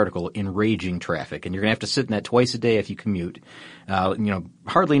in this article, enraging traffic. And you're going to have to sit in that twice a day if you commute.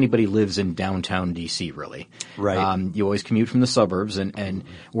 Hardly anybody lives in downtown D.C., really. Right. You always commute from the suburbs, and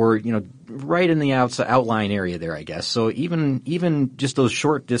we're, right in the outlying area there, I guess. So even just those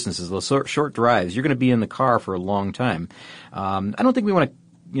short distances, those short drives, you're going to be in the car for a long time. I don't think we want to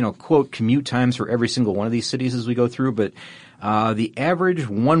quote commute times for every single one of these cities as we go through, but the average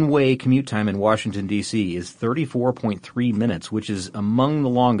one-way commute time in Washington, D.C. is 34.3 minutes, which is among the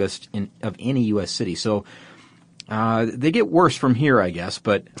longest of any U.S. city. So they get worse from here, I guess,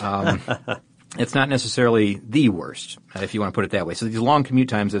 but it's not necessarily the worst, if you want to put it that way. So these long commute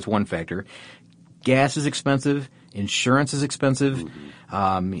times, that's one factor. Gas is expensive. Insurance is expensive.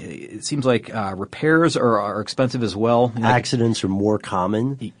 It seems like repairs are expensive as well. Accidents are more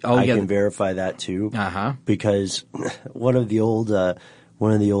common. I can verify that too. Because one of the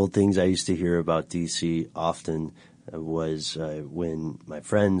old things I used to hear about DC often was when my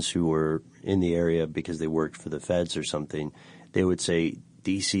friends who were in the area because they worked for the feds or something, they would say,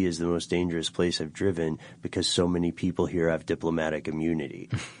 D.C. is the most dangerous place I've driven because so many people here have diplomatic immunity.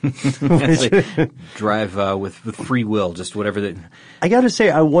 Drive with free will, just whatever. I got to say,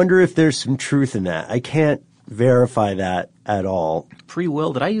 I wonder if there's some truth in that. I can't verify that at all. Free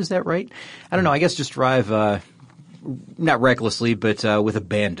will? Did I use that right? I don't know. I guess just drive not recklessly, but with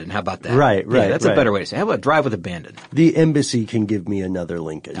abandon. How about that? Right. Yeah, that's a better way to say it. How about drive with abandon? The embassy can give me another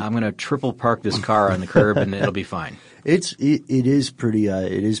Lincoln. I'm going to triple park this car on the curb, and it'll be fine. It is pretty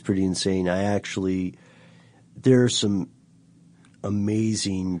insane. There are some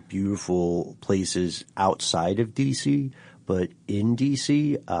amazing, beautiful places outside of DC, but in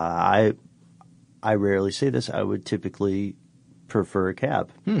DC, I rarely say this. I would typically prefer a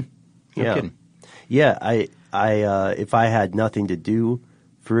cab. No Yeah. kidding. Yeah, I if I had nothing to do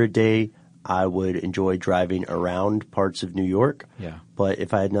for a day, I would enjoy driving around parts of New York. Yeah. But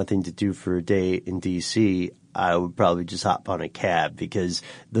if I had nothing to do for a day in D.C., I would probably just hop on a cab because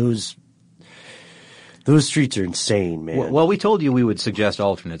those streets are insane, man. Well, we told you we would suggest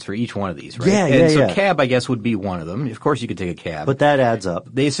alternates for each one of these, right? Yeah, and so yeah. cab, I guess, would be one of them. Of course, you could take a cab. But that adds up.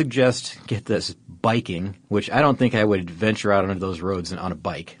 They suggest, get this, biking, which I don't think I would venture out onto those roads on a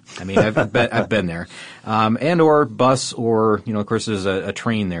bike. I mean, I've been there. And or bus or, of course, there's a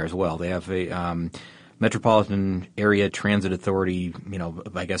train there as well. They have a Metropolitan Area Transit Authority,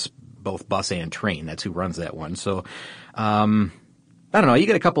 I guess both bus and train. That's who runs that one. So, I don't know. You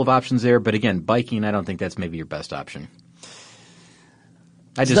get a couple of options there, but again, biking, I don't think that's maybe your best option.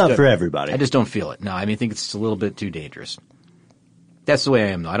 It's not for everybody. I just don't feel it. No, I think it's a little bit too dangerous. That's the way I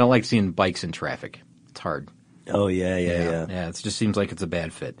am, though. I don't like seeing bikes in traffic. It's hard. Oh, yeah. Yeah, it just seems like it's a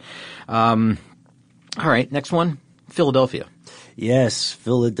bad fit. All right, next one, Philadelphia. Yes,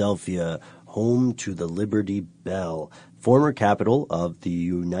 Philadelphia, home to the Liberty Bell, former capital of the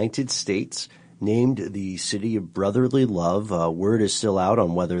United States, named the city of brotherly love. Word is still out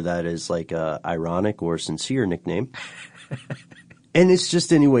on whether that is like a ironic or sincere nickname. And it's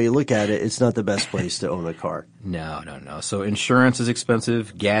just any way you look at it, it's not the best place to own a car. No. So insurance is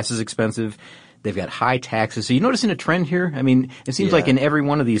expensive, gas is expensive. They've got high taxes. So you noticing a trend here? I mean, it seems like in every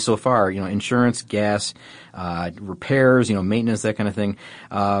one of these so far, insurance, gas, repairs, maintenance, that kind of thing.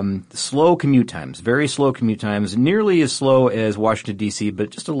 Slow commute times, very slow commute times, nearly as slow as Washington D.C.,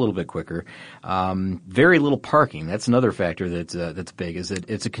 but just a little bit quicker. Very little parking. That's another factor that's big. Is that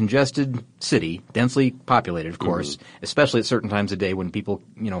it's a congested city, densely populated, of course, especially at certain times of day when people,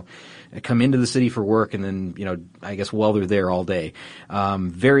 come into the city for work and then, I guess while they're there all day.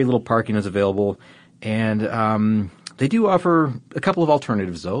 Very little parking is available. And they do offer a couple of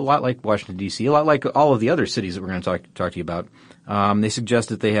alternatives, though, a lot like Washington, D.C., a lot like all of the other cities that we're going to talk to you about. They suggest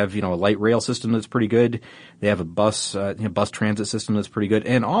that they have, a light rail system that's pretty good. They have a bus transit system that's pretty good.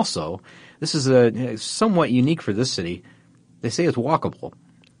 And also, this is somewhat unique for this city. They say it's walkable.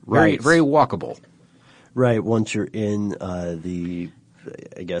 Very, Right. very walkable. Right. Once you're in the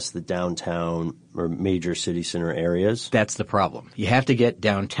downtown or major city center areas. That's the problem. You have to get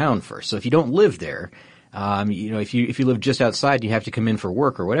downtown first. So if you don't live there, if you live just outside, you have to come in for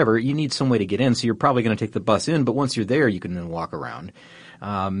work or whatever. You need some way to get in. So you're probably going to take the bus in. But once you're there, you can then walk around.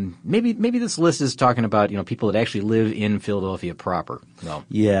 Maybe this list is talking about people that actually live in Philadelphia proper. No.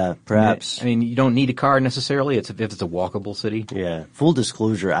 Yeah, perhaps. I mean, you don't need a car necessarily. If it's a walkable city. Yeah. Full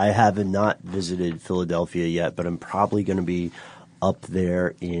disclosure, I have not visited Philadelphia yet, but I'm probably going to be up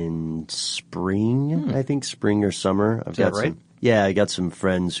there in spring. I think spring or summer. Is that right? I got some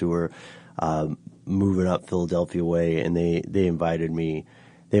friends who are moving up Philadelphia way, and they invited me.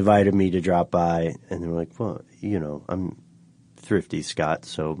 They invited me to drop by, and they were like, "Well, I'm thrifty, Scott.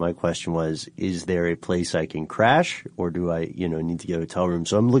 So my question was, is there a place I can crash, or do I, need to get a hotel room?"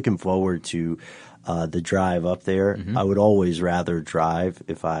 So I'm looking forward to the drive up there. I would always rather drive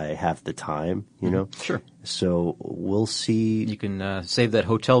if I have the time, Sure. So we'll see. You can save that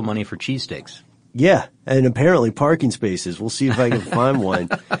hotel money for cheesesteaks. Yeah, and apparently parking spaces. We'll see if I can find one.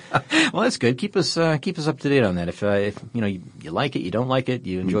 Well, that's good. Keep us up to date on that. If you like it, you don't like it,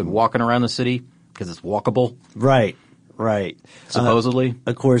 you enjoy walking around the city because it's walkable. Right. Supposedly.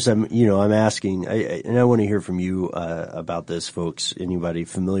 Of course, I'm asking, and I want to hear from you about this, folks. Anybody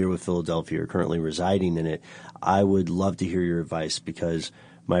familiar with Philadelphia or currently residing in it? I would love to hear your advice because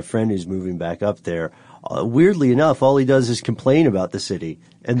my friend who's moving back up there, weirdly enough, all he does is complain about the city,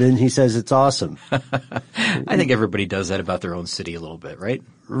 and then he says it's awesome. I think everybody does that about their own city a little bit, right?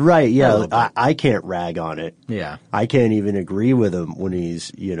 Right, yeah. I can't rag on it. Yeah. I can't even agree with him when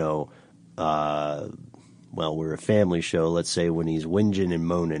he's, well, we're a family show, let's say, when he's whinging and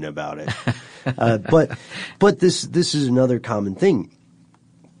moaning about it. But this is another common thing.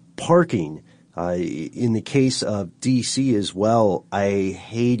 Parking. In the case of D.C. as well, I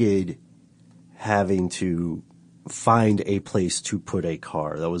hated having to find a place to put a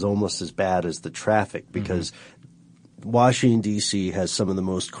car. That was almost as bad as the traffic because Washington, D.C. has some of the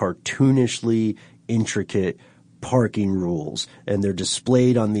most cartoonishly intricate parking rules, and they're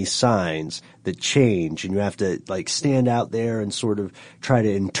displayed on these signs that change, and you have to stand out there and sort of try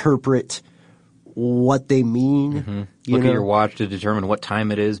to interpret what they mean. Look at your watch to determine what time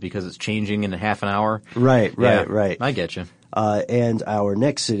it is because it's changing in a half an hour. Right. I get you. And our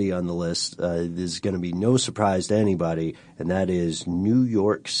next city on the list is going to be no surprise to anybody, and that is New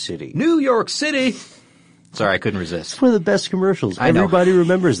York City. New York City! Sorry, I couldn't resist. It's one of the best commercials. I know. Everybody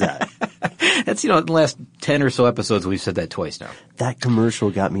remembers that. That's, in the last 10 or so episodes, we've said that twice now. That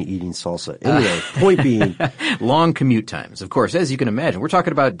commercial got me eating salsa. Anyway, point being. Long commute times. Of course, as you can imagine. We're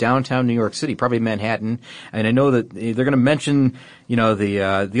talking about downtown New York City, probably Manhattan. And I know that they're going to mention,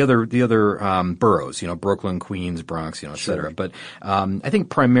 the other boroughs, Brooklyn, Queens, Bronx, et cetera. But I think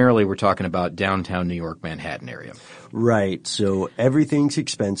primarily we're talking about downtown New York, Manhattan area. Right. So everything's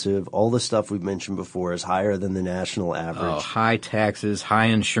expensive. All the stuff we've mentioned before is higher than the national average. Oh, high taxes, high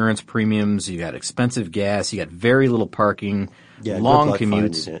insurance premiums. You got expensive gas. You got very little parking. Yeah, long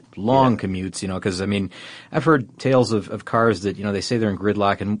commutes, commutes, because I've heard tales of cars that, they say they're in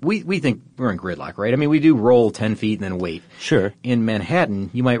gridlock, and we think we're in gridlock, right? We do roll 10 feet and then wait. Sure. In Manhattan,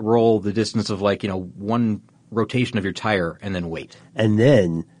 you might roll the distance of one rotation of your tire and then wait. And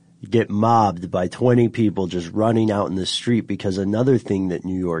then you get mobbed by 20 people just running out in the street, because another thing that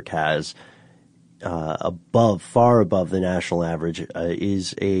New York has, far above the national average,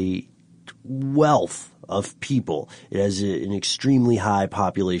 is a wealth of people. It has an extremely high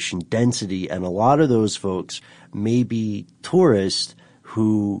population density, and a lot of those folks may be tourists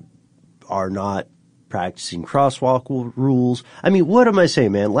who are not practicing crosswalk rules. What am I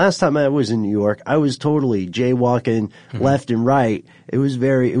saying, man? Last time I was in New York, I was totally jaywalking left and right. It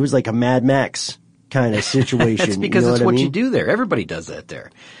was like a Mad Max kind of situation. It's because it's what you do there. Everybody does that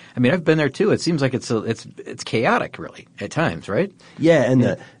there. I've been there too. It seems like it's chaotic, really, at times, right? Yeah,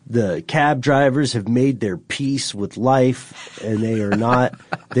 and the cab drivers have made their peace with life, and they are not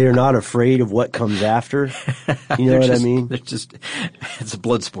afraid of what comes after. You know what I mean? It's a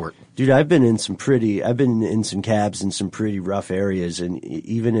blood sport. Dude, I've been in some cabs in some pretty rough areas, and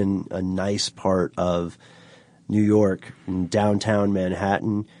even in a nice part of New York, in downtown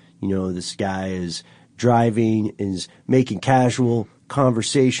Manhattan, this guy is driving, is making casual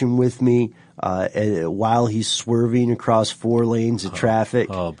conversation with me while he's swerving across 4 lanes of traffic.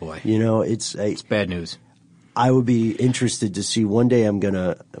 Oh boy. It's bad news. I would be interested to see one day I'm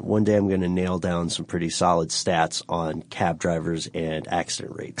gonna nail down some pretty solid stats on cab drivers and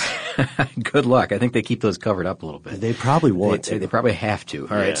accident rates. Good luck. I think they keep those covered up a little bit. They probably want to. They probably have to.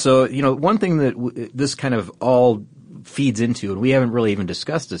 All right. So, one thing that this kind of all feeds into, and we haven't really even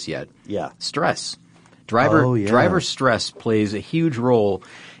discussed this yet. Yeah. Stress. Driver stress plays a huge role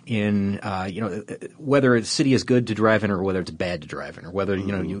in, whether a city is good to drive in or whether it's bad to drive in, or whether,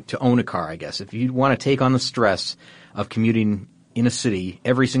 to own a car, I guess. If you want to take on the stress of commuting in a city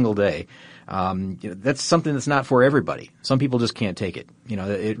every single day, that's something that's not for everybody. Some people just can't take it.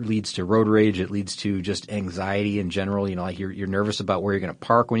 It leads to road rage. It leads to just anxiety in general. Like you're nervous about where you're going to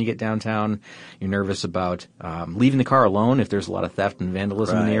park when you get downtown. You're nervous about, leaving the car alone if there's a lot of theft and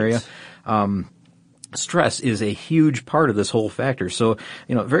vandalism in the area. Stress is a huge part of this whole factor. So,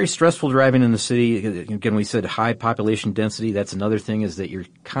 very stressful driving in the city. Again, we said high population density. That's another thing, is that you're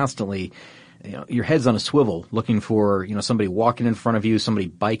constantly, your head's on a swivel looking for, somebody walking in front of you, somebody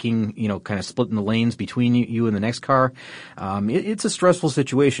biking, kind of splitting the lanes between you and the next car. It's a stressful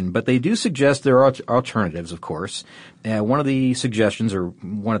situation, but they do suggest there are alternatives, of course. One of the suggestions, or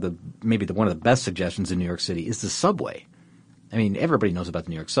one of the best suggestions in New York City, is the subway. Everybody knows about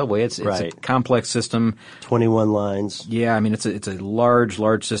the New York subway. It's a complex system. 21 lines. Yeah, it's a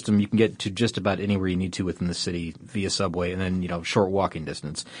large system. You can get to just about anywhere you need to within the city via subway, and then, short walking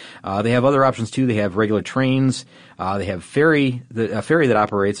distance. They have other options too. They have regular trains. They have a ferry that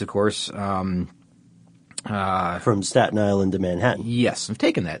operates, of course, from Staten Island to Manhattan. Yes, I've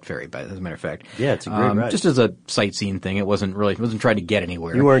taken that ferry, as a matter of fact. Yeah, it's a great ride. Just as a sightseeing thing. It wasn't trying to get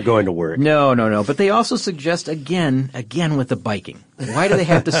anywhere. You weren't going to work. No. But they also suggest again with the biking. Why do they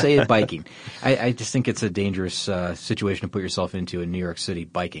have to say biking? I just think it's a dangerous situation to put yourself into in New York City,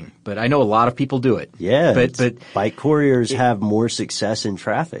 biking. But I know a lot of people do it. Yeah, but bike couriers have more success in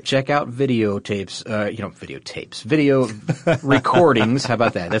traffic. Check out video recordings. How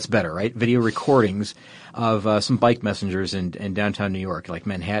about that? That's better, right? Video recordings of some bike messengers in downtown New York, like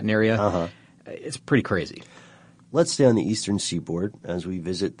Manhattan area. It's pretty crazy. Let's stay on the eastern seaboard as we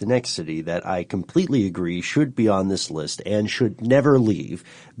visit the next city that I completely agree should be on this list and should never leave,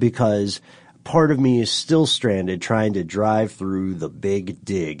 because part of me is still stranded trying to drive through the Big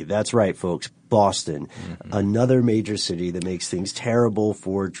Dig. That's right, folks. Boston, another major city that makes things terrible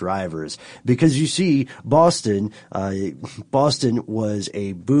for drivers. Because you see, Boston was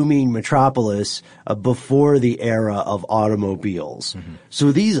a booming metropolis before the era of automobiles. So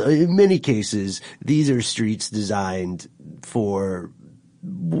in many cases, these are streets designed for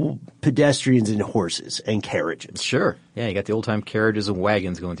pedestrians and horses and carriages. Sure. Yeah, you got the old-time carriages and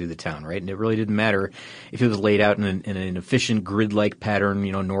wagons going through the town, right? And it really didn't matter if it was laid out in an efficient grid-like pattern,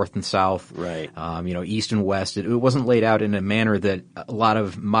 north and south, right? East and west. It wasn't laid out in a manner that a lot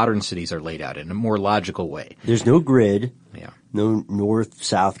of modern cities are laid out in a more logical way. There's no grid. Yeah. No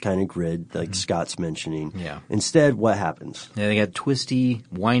north-south kind of grid like Scott's mentioning. Yeah. Instead, what happens? Yeah, they got twisty,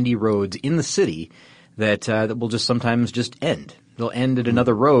 windy roads in the city that will just sometimes just end. They'll end at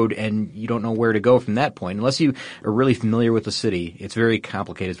another road, and you don't know where to go from that point. Unless you are really familiar with the city, it's very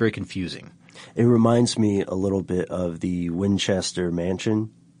complicated. It's very confusing. It reminds me a little bit of the Winchester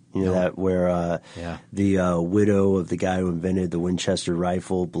Mansion. That where the widow of the guy who invented the Winchester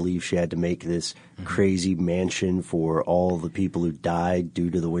rifle believed she had to make this crazy mansion for all the people who died due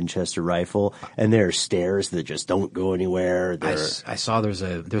to the Winchester rifle. And there are stairs that just don't go anywhere. I saw there's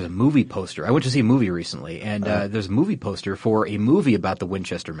a movie poster. I went to see a movie recently, and there's a movie poster for a movie about the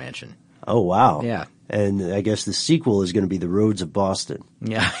Winchester Mansion. Oh, wow. Yeah. And I guess the sequel is going to be The Roads of Boston.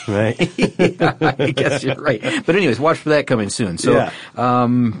 Yeah. Right? Yeah, I guess you're right. But anyways, watch for that coming soon. So,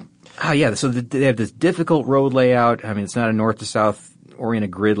 so they have this difficult road layout. I mean, it's not a north to south oriented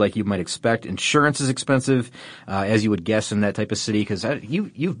grid like you might expect. Insurance is expensive, as you would guess in that type of city, because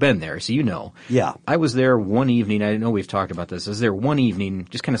you've been there, so you know. Yeah. I was there one evening. I know we've talked about this. I was there one evening,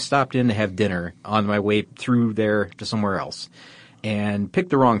 just kind of stopped in to have dinner on my way through there to somewhere else, and picked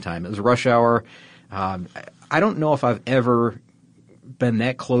the wrong time. It was rush hour. I don't know if I've ever been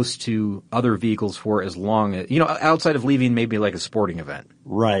that close to other vehicles for as long as, outside of leaving maybe like a sporting event.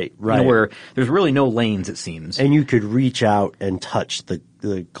 Right. Where there's really no lanes, it seems. And you could reach out and touch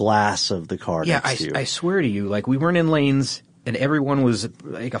the glass of the car next to you. I swear to you, like we weren't in lanes and everyone was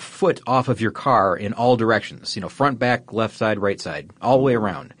like a foot off of your car in all directions, front, back, left side, right side, all the way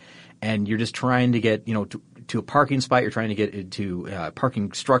around. And you're just trying to get, to a parking spot. You're trying to get into a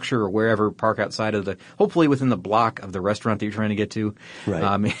parking structure or wherever, park outside of hopefully within the block of the restaurant that you're trying to get to.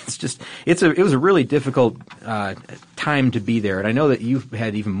 Right. It was a really difficult time to be there. And I know that you've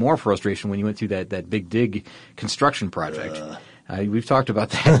had even more frustration when you went through that Big Dig construction project. We've talked about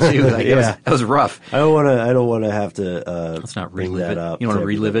that too. That was rough. I don't want to have to. Let's not bring relive that it. up. You don't want to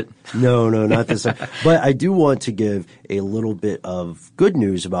relive it? No, not this time. But I do want to give a little bit of good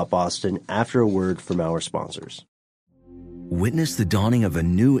news about Boston after a word from our sponsors. Witness the dawning of a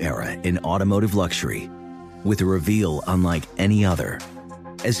new era in automotive luxury, with a reveal unlike any other,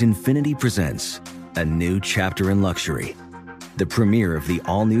 as Infiniti presents a new chapter in luxury, the premiere of the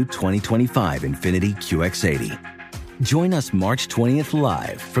all-new 2025 Infiniti QX80. Join us March 20th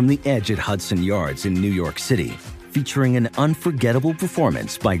live from the Edge at Hudson Yards in New York City, featuring an unforgettable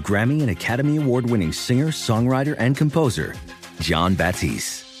performance by Grammy and Academy Award-winning singer, songwriter, and composer, Jon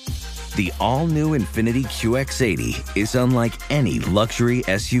Batiste. The all-new Infiniti QX80 is unlike any luxury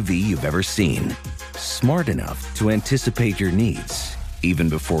SUV you've ever seen. Smart enough to anticipate your needs, even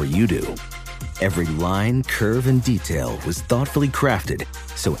before you do. Every line, curve, and detail was thoughtfully crafted,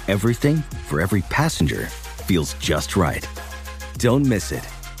 so everything for every passenger feels just right. Don't miss it.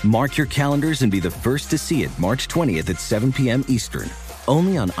 Mark your calendars and be the first to see it March 20th at 7 p.m. Eastern,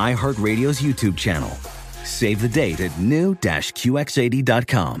 only on iHeartRadio's YouTube channel. Save the date at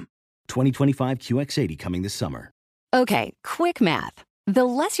new-QX80.com. 2025 QX80 coming this summer. Okay, quick math. The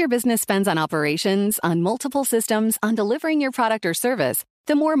less your business spends on operations, on multiple systems, on delivering your product or service,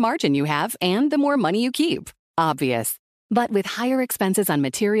 the more margin you have and the more money you keep. Obvious. But with higher expenses on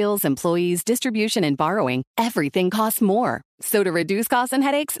materials, employees, distribution, and borrowing, everything costs more. So to reduce costs and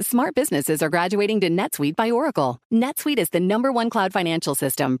headaches, smart businesses are graduating to NetSuite by Oracle. NetSuite is the #1 cloud financial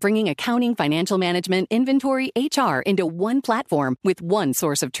system, bringing accounting, financial management, inventory, HR into one platform with one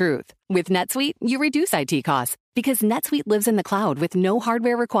source of truth. With NetSuite, you reduce IT costs because NetSuite lives in the cloud with no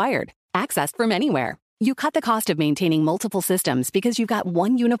hardware required, accessed from anywhere. You cut the cost of maintaining multiple systems because you've got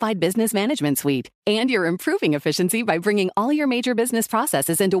one unified business management suite. And you're improving efficiency by bringing all your major business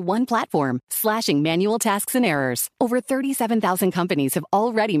processes into one platform, slashing manual tasks and errors. Over 37,000 companies have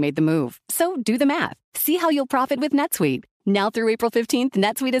already made the move. So do the math. See how you'll profit with NetSuite. Now through April 15th,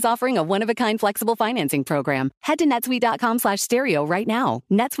 NetSuite is offering a one-of-a-kind flexible financing program. Head to netsuite.com/stereo right now.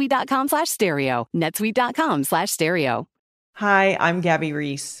 netsuite.com/stereo. netsuite.com/stereo. Hi, I'm Gabby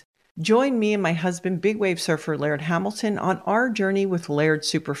Reese. Join me and my husband, big wave surfer Laird Hamilton, on our journey with Laird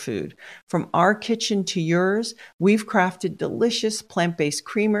Superfood. From our kitchen to yours, we've crafted delicious plant-based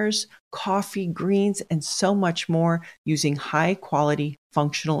creamers, coffee, greens, and so much more using high-quality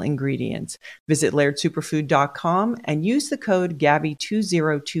functional ingredients. Visit lairdsuperfood.com and use the code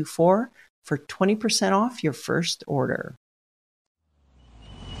GABBY2024 for 20% off your first order.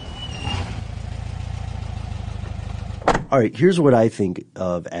 All right, here's what I think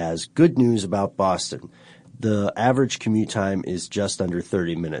of as good news about Boston. The average commute time is just under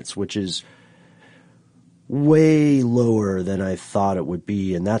 30 minutes, which is way lower than I thought it would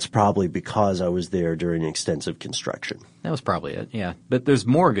be, and that's probably because I was there during extensive construction. That was probably it, yeah. But there's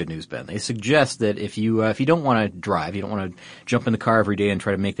more good news, Ben. They suggest that if you don't want to drive, you don't want to jump in the car every day and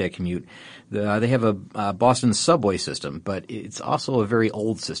try to make that commute, they have a Boston subway system, but it's also a very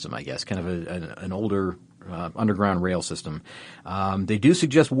old system, I guess, kind of an older underground rail system. They do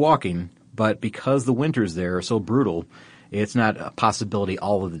suggest walking, but because the winters there are so brutal, it's not a possibility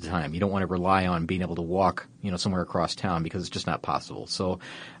all of the time. You don't want to rely on being able to walk, somewhere across town because it's just not possible. So,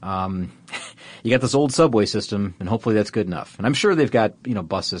 you got this old subway system, and hopefully that's good enough. And I'm sure they've got,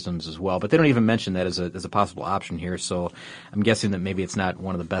 bus systems as well, but they don't even mention that as a possible option here. So I'm guessing that maybe it's not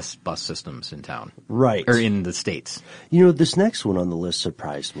one of the best bus systems in town. Right. Or in the States. This next one on the list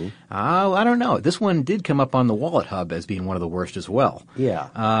surprised me. I don't know. This one did come up on the Wallet Hub as being one of the worst as well. Yeah.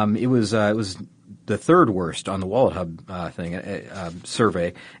 It was the third worst on the Wallet Hub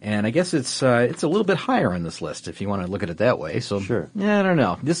survey, and I guess it's a little bit higher on this list if you want to look at it that way. So sure. Yeah, I don't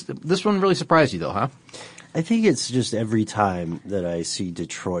know. This one really surprised you though, huh? I think it's just every time that I see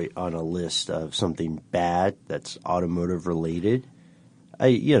Detroit on a list of something bad that's automotive related,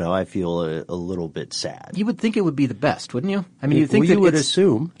 I feel a little bit sad. You would think it would be the best, wouldn't you? I mean, you think you would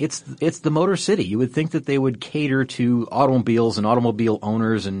assume it's the Motor City. You would think that they would cater to automobiles and automobile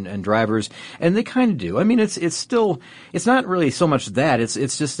owners and drivers, and they kind of do. I mean, it's not really so much that.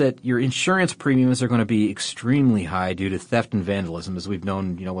 It's just that your insurance premiums are going to be extremely high due to theft and vandalism, as we've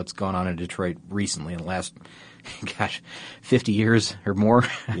known. What's gone on in Detroit recently in the last 50 years or more.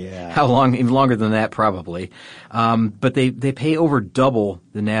 Yeah. How long? Even longer than that, probably. But they pay over double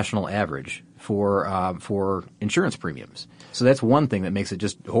the national average for insurance premiums. So that's one thing that makes it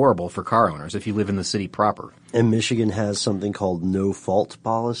just horrible for car owners if you live in the city proper. And Michigan has something called no-fault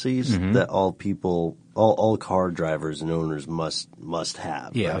policies that all car drivers and owners must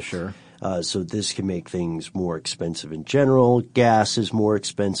have. Yeah, right? Sure. So this can make things more expensive in general. Gas is more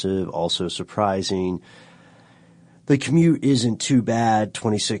expensive, also surprising. The commute isn't too bad,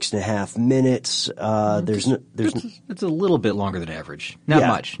 26 and a half minutes. It's a little bit longer than average. Not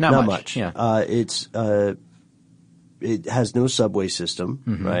much. Yeah. It has no subway system,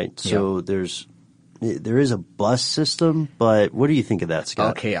 right? So there is a bus system, but what do you think of that,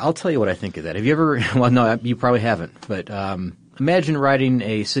 Scott? Okay, I'll tell you what I think of that. Have you ever, well, no, you probably haven't, but, imagine riding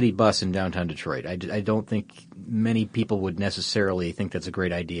a city bus in downtown Detroit. I don't think many people would necessarily think that's a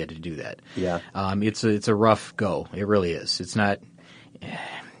great idea to do that. Yeah. It's a rough go. It really is. It's not. I'm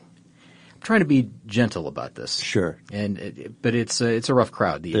trying to be gentle about this. Sure. But it's a rough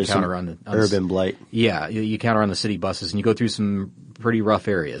crowd that you encounter on the urban blight. Yeah, you encounter on the city buses, and you go through some pretty rough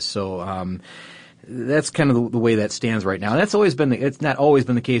areas. So. That's kind of the way that stands right now. And that's always been it's not always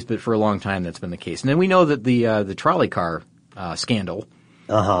been the case, but for a long time that's been the case. And then we know that the trolley car scandal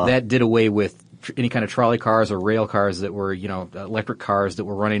that did away with any kind of trolley cars or rail cars that were, electric cars that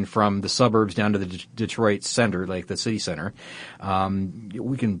were running from the suburbs down to the Detroit center, like the city center.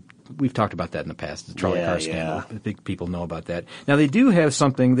 We've talked about that in the past, the trolley car scandal. I think people know about that. Now they do have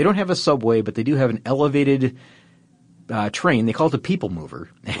something. They don't have a subway, but they do have an elevated train. They call it the People Mover,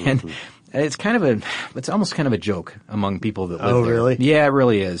 and it's almost kind of a joke among people that live there. Oh, really? Yeah, it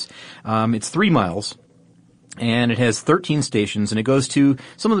really is. It's 3 miles. And it has 13 stations, and it goes to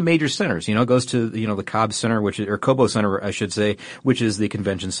some of the major centers. It goes to, the Cobb Center, or Cobo Center, I should say, which is the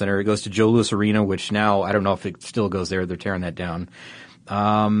convention center. It goes to Joe Louis Arena, which now, I don't know if it still goes there. They're tearing that down.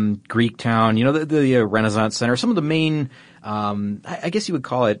 Greektown, the Renaissance Center, some of the main, I guess you would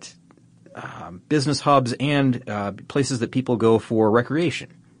call it, business hubs and, places that people go for recreation.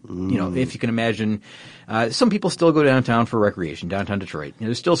 If you can imagine, some people still go downtown for recreation, downtown Detroit.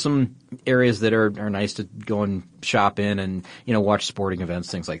 There's still some areas that are nice to go and shop in and, watch sporting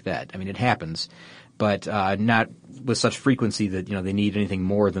events, things like that. I mean, it happens, but, not with such frequency that, they need anything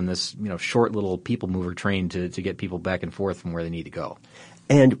more than this, short little people mover train to get people back and forth from where they need to go.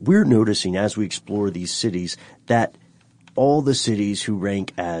 And we're noticing as we explore these cities that all the cities who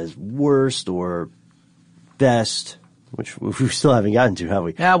rank as worst or best, which we still haven't gotten to, have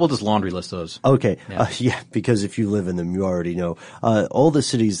we? Yeah, we'll just laundry list those. Okay. Yeah. Because if you live in them, you already know. All the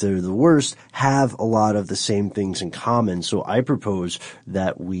cities that are the worst have a lot of the same things in common. So I propose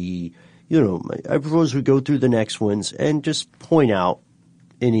that we go through the next ones and just point out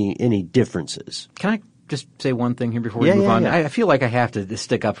any differences. Can I just say one thing here before we move on? Yeah. I feel like I have to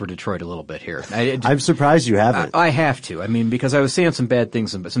stick up for Detroit a little bit here. I'm surprised you haven't. I have to. I mean, because I was saying some bad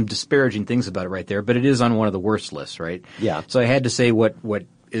things, some disparaging things about it right there, but it is on one of the worst lists, right? Yeah. So I had to say what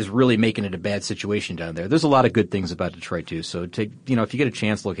is really making it a bad situation down there. There's a lot of good things about Detroit too. So if you get a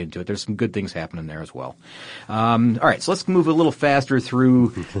chance, look into it. There's some good things happening there as well. All right, so let's move a little faster through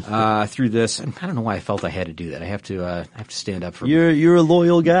this. And I don't know why I felt I had to do that. I have to stand up for. You're a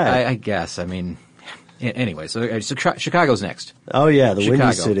loyal guy. I guess. I mean, anyway. So Chicago's next. Oh yeah, the Chicago.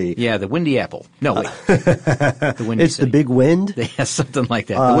 Windy City. Yeah, the Windy Apple. No, wait. The Windy It's City. the big wind. Yeah, something like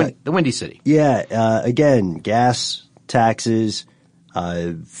that. The Windy City. Yeah. Again, gas, taxes,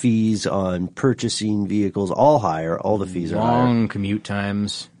 fees on purchasing vehicles, all higher. All the fees are higher. Long commute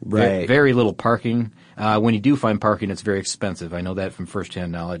times. Right. Very little parking. When you do find parking, it's very expensive. I know that from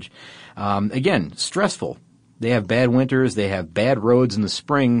firsthand knowledge. Again, stressful. They have bad winters. They have bad roads in the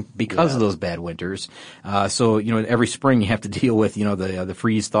spring because of those bad winters. So every spring you have to deal with, the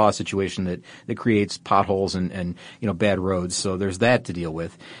freeze thaw situation that creates potholes and bad roads. So there's that to deal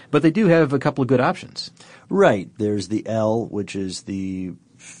with. But they do have a couple of good options. Right. There's the L, which is the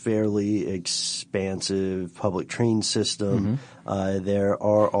fairly expansive public train system. There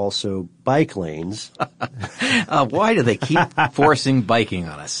are also bike lanes. Why do they keep forcing biking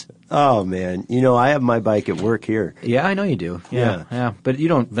on us? Oh man, I have my bike at work here. Yeah, I know you do. Yeah. But you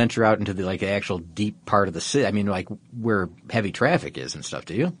don't venture out into the actual deep part of the city. I mean, where heavy traffic is and stuff,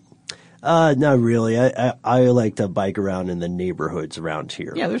 do you? Not really. I like to bike around in the neighborhoods around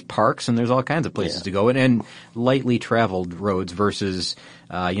here. Yeah, there's parks and there's all kinds of places to go and lightly traveled roads versus,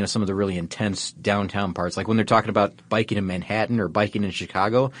 some of the really intense downtown parts. Like when they're talking about biking in Manhattan or biking in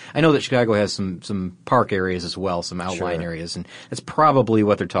Chicago. I know that Chicago has some park areas as well, some outlying areas, and that's probably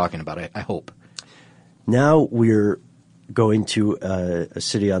what they're talking about, I hope. Now we're going to a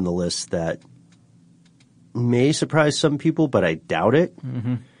city on the list that may surprise some people, but I doubt it.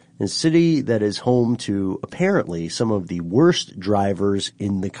 A city that is home to, apparently, some of the worst drivers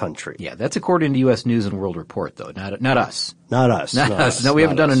in the country. Yeah, that's according to U.S. News and World Report, though, not us. Not us. Not us. No, we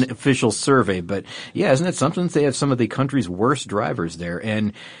haven't done an official survey, but yeah, isn't it something? They have some of the country's worst drivers there,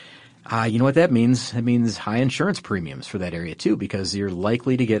 and you know what that means? That means high insurance premiums for that area, too, because you're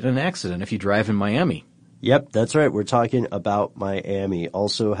likely to get in an accident if you drive in Miami. Yep, that's right. We're talking about Miami.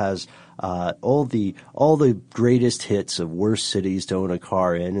 Also has all the greatest hits of worst cities to own a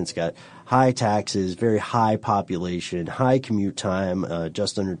car in. It's got high taxes, very high population, high commute time,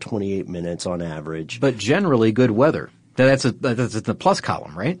 just under 28 minutes on average. But generally good weather. That's the plus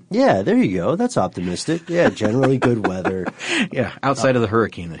column, right? Yeah, there you go. That's optimistic. Yeah, generally good weather. Yeah, outside of the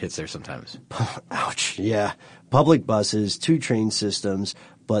hurricane that hits there sometimes. Ouch. Yeah. Public buses, 2 train systems,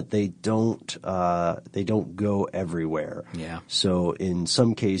 but they don't go everywhere. Yeah. So in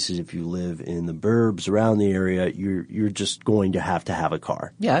some cases, if you live in the burbs around the area, you're just going to have a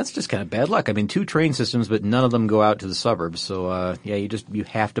car. Yeah, that's just kind of bad luck. I mean, 2 train systems, but none of them go out to the suburbs. So you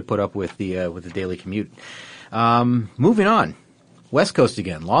have to put up with the daily commute. Moving on. West Coast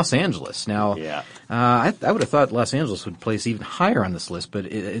again, Los Angeles. Now, I would have thought Los Angeles would place even higher on this list, but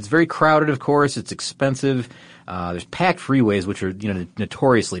it's very crowded, of course. It's expensive. There's packed freeways, which are,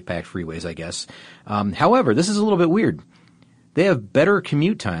 notoriously packed freeways, I guess. However, this is a little bit weird. They have better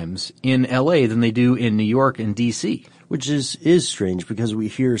commute times in LA than they do in New York and DC. Which is strange because we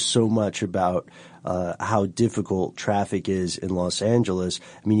hear so much about how difficult traffic is in Los Angeles.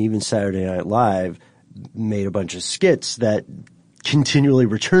 I mean, even Saturday Night Live made a bunch of skits that continually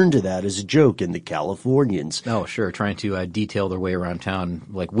return to that as a joke in the Californians. Oh, sure. Trying to detail their way around town,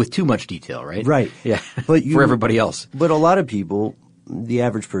 with too much detail, right? Right. Yeah. But for everybody else. But a lot of people, the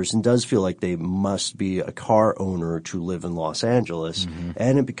average person, does feel like they must be a car owner to live in Los Angeles,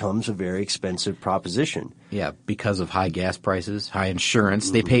 and it becomes a very expensive proposition. Yeah, because of high gas prices, high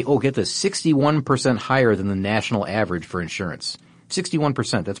insurance. They pay, get this, 61% higher than the national average for insurance.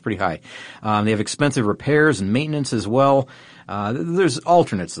 61%, that's pretty high. They have expensive repairs and maintenance as well. There's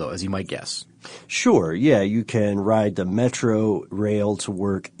alternates, though, as you might guess. Sure, yeah, you can ride the Metro rail to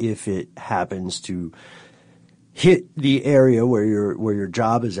work if it happens to hit the area where your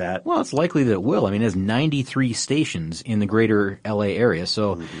job is at. Well, it's likely that it will. I mean, it has 93 stations in the greater LA area.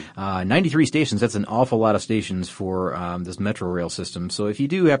 So 93 stations, that's an awful lot of stations for this Metro rail system. So if you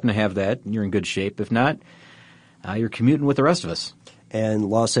do happen to have that, you're in good shape. If not, you're commuting with the rest of us. And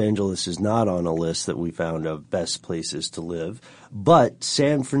Los Angeles is not on a list that we found of best places to live, but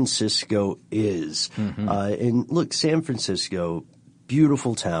San Francisco is. And look, San Francisco,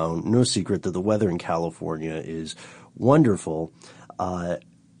 beautiful town. No secret that the weather in California is wonderful.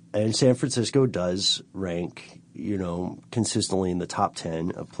 And San Francisco does rank, consistently in the top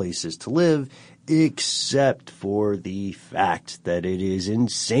 10 of places to live, except for the fact that it is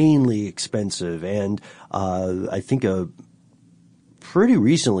insanely expensive. And I think pretty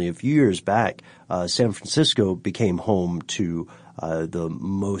recently, a few years back, San Francisco became home to the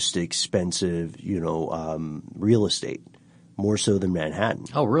most expensive, real estate. More so than Manhattan.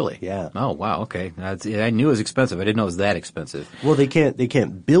 Oh, really? Yeah. Oh, wow. Okay. I knew it was expensive. I didn't know it was that expensive. Well, they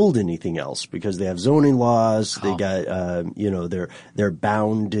can't build anything else because they have zoning laws. They got, they're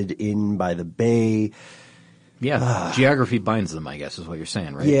bounded in by the bay. Yeah, geography binds them, I guess, is what you're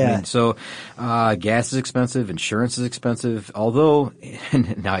saying, right? Yeah. I mean, so gas is expensive, insurance is expensive, although,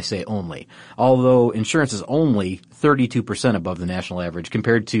 and now I say although insurance is only 32% above the national average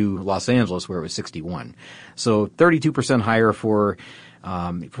compared to Los Angeles where it was 61. So 32% higher for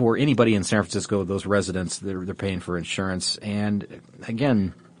anybody in San Francisco, those residents, they're paying for insurance. And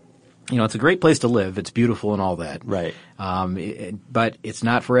again, it's a great place to live. It's beautiful and all that. Right. But it's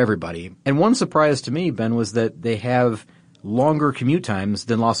not for everybody. And one surprise to me, Ben, was that they have longer commute times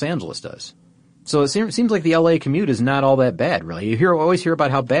than Los Angeles does. So it seems like the LA commute is not all that bad, really. You always hear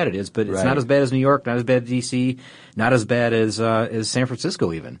about how bad it is, but it's not as bad as New York, not as bad as DC, not as bad as San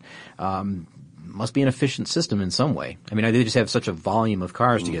Francisco even. Must be an efficient system in some way. I mean, they just have such a volume of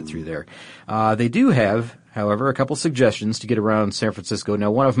cars to get through there. They do have, however, a couple suggestions to get around San Francisco.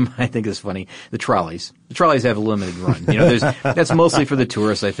 Now, one of them I think is funny, the trolleys. The trolleys have a limited run. That's mostly for the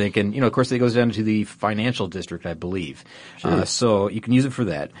tourists, I think. And, of course, it goes down to the financial district, I believe. Sure. So you can use it for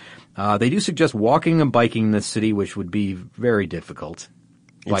that. They do suggest walking and biking in the city, which would be very difficult.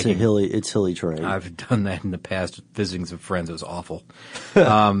 It's hilly terrain. I've done that in the past, visiting some friends. It was awful.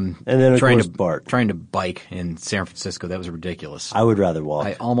 And then, of course, BART. Trying to bike in San Francisco, that was ridiculous. I would rather walk.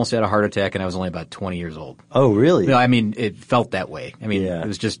 I almost had a heart attack, and I was only about 20 years old. Oh, really? No, I mean, it felt that way. I mean, It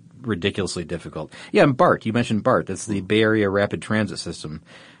was just ridiculously difficult. Yeah, and BART. You mentioned BART. That's the Bay Area Rapid Transit System.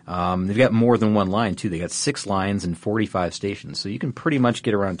 They've got more than one line, too. They got 6 lines and 45 stations. So you can pretty much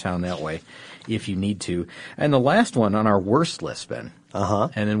get around town that way if you need to. And the last one on our worst list, Ben.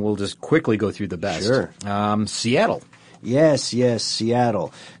 And then we'll just quickly go through the best. Sure. Seattle. Yes,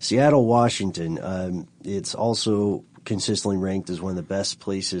 Seattle. Seattle, Washington. It's also consistently ranked as one of the best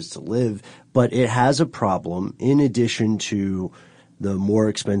places to live, but it has a problem in addition to the more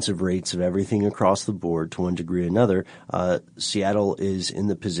expensive rates of everything across the board to one degree or another. Seattle is in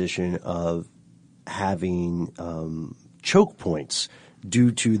the position of having choke points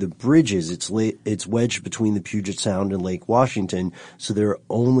due to the bridges. It's wedged between the Puget Sound and Lake Washington, so there are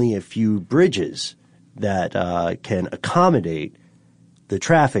only a few bridges that can accommodate the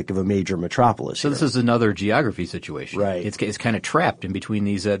traffic of a major metropolis. So this is another geography situation. Right. It's kind of trapped in between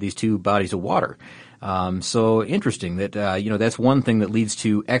these two bodies of water. So interesting that, that's one thing that leads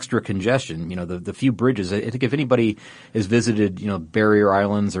to extra congestion. The few bridges. I think if anybody has visited, Barrier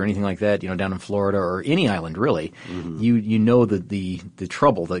Islands or anything like that, down in Florida or any island really, you know that the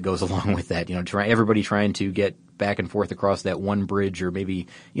trouble that goes along with that. Everybody trying to get back and forth across that one bridge, or maybe,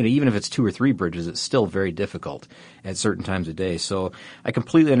 even if it's 2 or 3 bridges, it's still very difficult at certain times of day. So I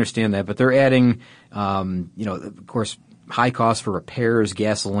completely understand that, but they're adding, of course, high costs for repairs,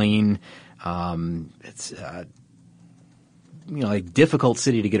 gasoline. It's a difficult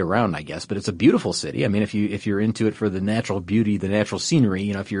city to get around, I guess, but it's a beautiful city. I mean, if you're into it for the natural beauty, the natural scenery,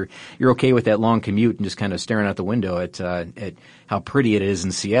 if you're okay with that long commute and just kind of staring out the window at how pretty it is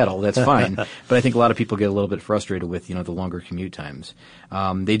in Seattle, that's fine. But I think a lot of people get a little bit frustrated with, the longer commute times.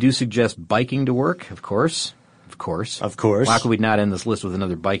 They do suggest biking to work, of course. Why could we not end this list with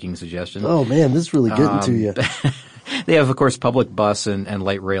another biking suggestion? Oh man, this is really getting to you. They have, of course, public bus and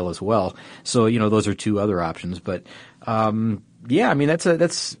light rail as well. So, those are 2 other options. But,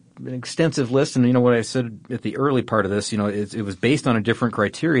 that's an extensive list. And, what I said at the early part of this, it was based on a different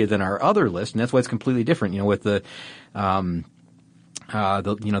criteria than our other list. And that's why it's completely different, with the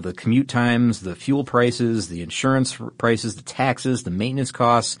commute times, the fuel prices, the insurance prices, the taxes, the maintenance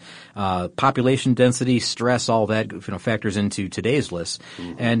costs, population density, stress, all that factors into today's list.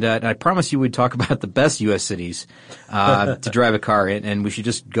 And I promise you we'd talk about the best U.S. cities to drive a car in, and we should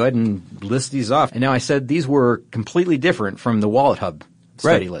just go ahead and list these off. And now I said these were completely different from the Wallet Hub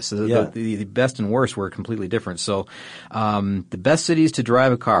study list. So the best and worst were completely different. So the best cities to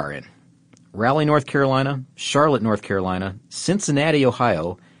drive a car in: Raleigh, North Carolina; Charlotte, North Carolina; Cincinnati,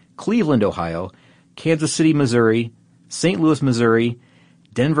 Ohio; Cleveland, Ohio; Kansas City, Missouri; St. Louis, Missouri;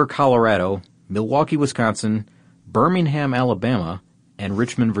 Denver, Colorado; Milwaukee, Wisconsin; Birmingham, Alabama; and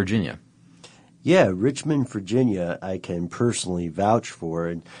Richmond, Virginia. Yeah, Richmond, Virginia, I can personally vouch for.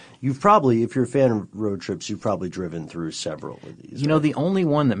 And you've probably, if you're a fan of road trips, you've probably driven through several of these. The only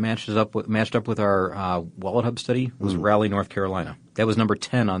one that matched up with our Wallet Hub study was Raleigh, North Carolina. That was number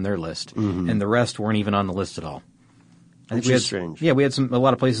 10 on their list, and the rest weren't even on the list at all. Which is strange. Yeah, we had a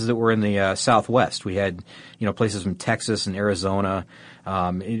lot of places that were in the Southwest. We had, places from Texas and Arizona.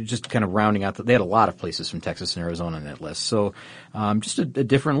 Just kind of rounding out. They had a lot of places from Texas and Arizona on that list. So just a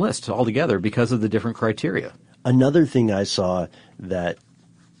different list altogether because of the different criteria. Another thing I saw that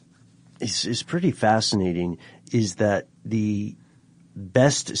is pretty fascinating is that the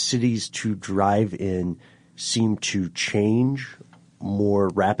best cities to drive in seem to change more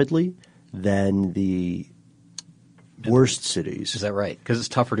rapidly than the worst cities. Is that right? Because it's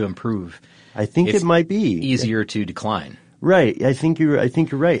tougher to improve. I think it might be easier to decline. Right. I think you're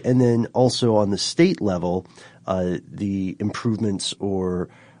right. And then also on the state level, the improvements or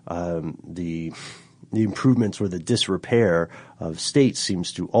the improvements or the disrepair of states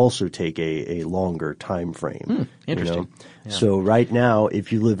seems to also take a longer time frame. Interesting. Yeah. So right now,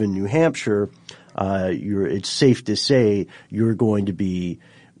 if you live in New Hampshire, it's safe to say you're going to be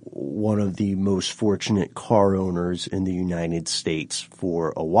one of the most fortunate car owners in the United States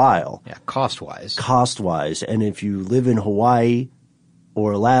for a while. Yeah, cost-wise. Cost-wise. And if you live in Hawaii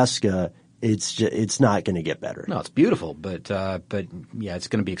or Alaska, it's not going to get better. No, it's beautiful, but yeah, it's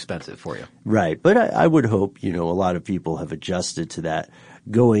going to be expensive for you. Right. But I would hope, a lot of people have adjusted to that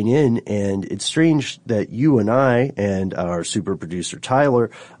going in. And it's strange that you and I and our super producer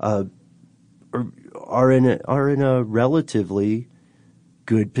Tyler are in a relatively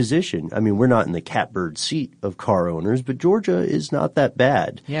good position. I mean, we're not in the catbird seat of car owners, but Georgia is not that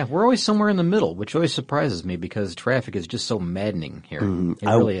bad. Yeah, we're always somewhere in the middle, which always surprises me because traffic is just so maddening here. It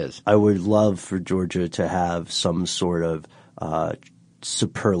really is. I would love for Georgia to have some sort of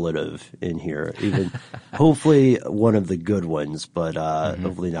superlative in here, even hopefully one of the good ones, but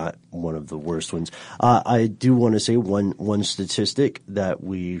hopefully not one of the worst ones. I do want to say one statistic that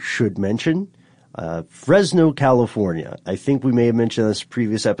we should mention. Fresno, California. I think we may have mentioned this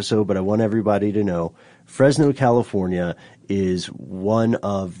previous episode, but I want everybody to know Fresno, California is one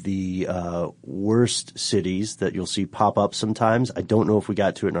of the worst cities that you'll see pop up sometimes. I don't know if we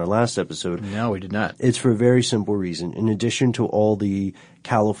got to it in our last episode. No, we did not. It's for a very simple reason. In addition to all the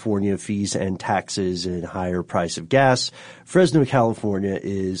California fees and taxes and higher price of gas, Fresno, California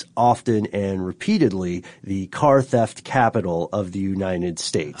is often and repeatedly the car theft capital of the United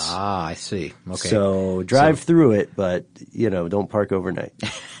States. Ah, I see. Okay. So drive through it, but don't park overnight.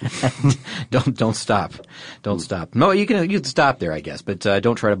 Don't stop. Don't stop. No, you can stop there, I guess, but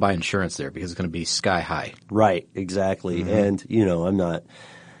don't try to buy insurance there because it's going to be sky high. Right, exactly. And I'm not.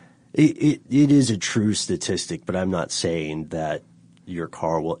 It is a true statistic, but I'm not saying that your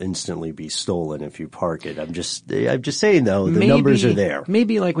car will instantly be stolen if you park it. I'm just saying though, the numbers are there.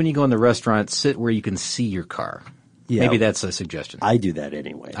 Maybe like when you go in the restaurant, sit where you can see your car. Yeah. Maybe that's a suggestion. I do that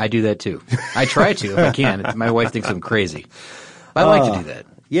anyway. I do that too. I try to if I can. My wife thinks I'm crazy. I like to do that.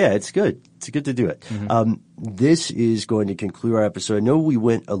 Yeah, it's good. It's good to do it. This is going to conclude our episode. I know we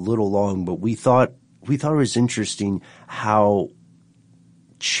went a little long, but we thought it was interesting how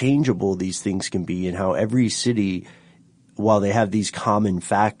changeable these things can be and how every city, while they have these common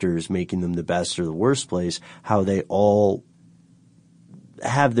factors making them the best or the worst place, how they all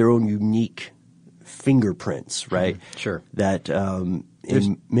have their own unique fingerprints, right? Sure. That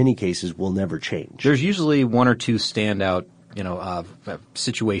in many cases will never change. There's usually one or two standout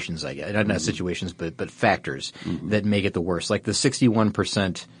situations, I guess. Not situations, but factors that make it the worst. Like the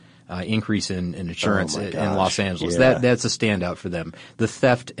 61% increase in insurance in Los Angeles. Yeah. That's a standout for them. The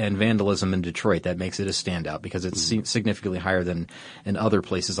theft and vandalism in Detroit, that makes it a standout because it's significantly higher than in other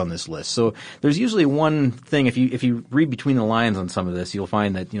places on this list. So there's usually one thing, if you read between the lines on some of this, you'll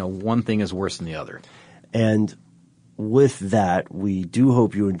find that, one thing is worse than the other. And with that, we do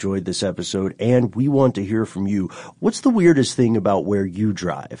hope you enjoyed this episode, and we want to hear from you. What's the weirdest thing about where you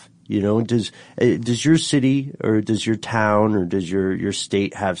drive? Does your city or does your town or does your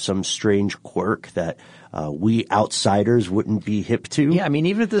state have some strange quirk that we outsiders wouldn't be hip to? Yeah, I mean,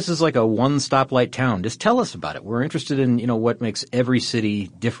 even if this is like a one stoplight town, just tell us about it. We're interested in what makes every city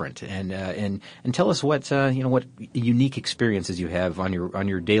different, and tell us what what unique experiences you have on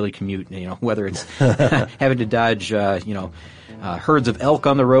your daily commute. Whether it's having to dodge herds of elk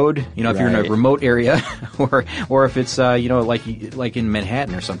on the road, if you're in a remote area, or if it's like in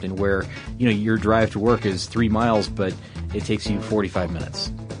Manhattan or something where your drive to work is 3 miles, but it takes you 45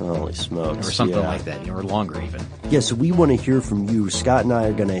 minutes. Holy smokes. Or something like that, or longer even. Yeah, so we want to hear from you. Scott and I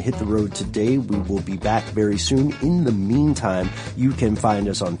are going to hit the road today. We will be back very soon. In the meantime, you can find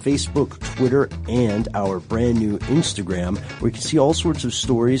us on Facebook, Twitter, and our brand new Instagram, where you can see all sorts of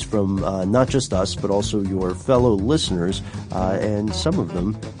stories from not just us, but also your fellow listeners, and some of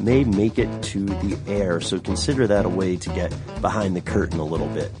them may make it to the air. So consider that a way to get behind the curtain a little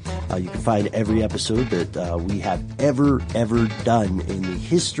bit. You can find every episode that we have ever done in the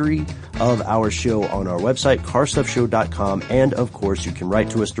history of our show on our website, carstuffshow.com. And, of course, you can write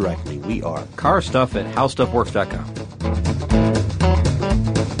to us directly. We are carstuff@howstuffworks.com.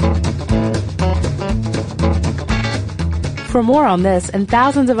 For more on this and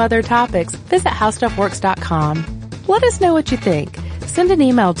thousands of other topics, visit howstuffworks.com. Let us know what you think. Send an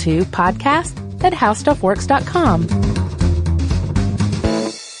email to podcast@howstuffworks.com.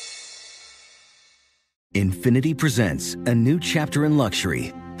 Infiniti presents a new chapter in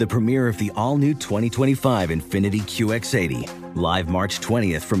luxury, the premiere of the all-new 2025 Infiniti QX80, live March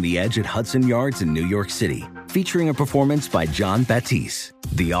 20th from the Edge at Hudson Yards in New York City, featuring a performance by Jon Batiste.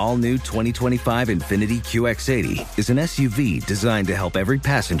 The all-new 2025 Infiniti QX80 is an SUV designed to help every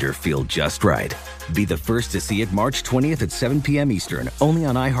passenger feel just right. Be the first to see it March 20th at 7 p.m. Eastern, only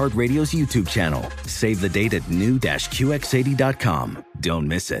on iHeartRadio's YouTube channel. Save the date at new-QX80.com. Don't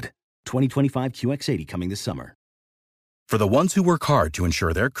miss it. 2025 QX80 coming this summer. For the ones who work hard to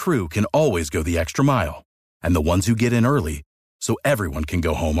ensure their crew can always go the extra mile, and the ones who get in early so everyone can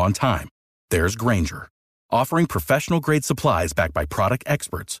go home on time, there's Grainger, offering professional-grade supplies backed by product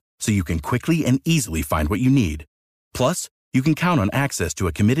experts so you can quickly and easily find what you need. Plus, you can count on access to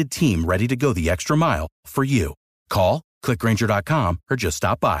a committed team ready to go the extra mile for you. Call, click Grainger.com, or just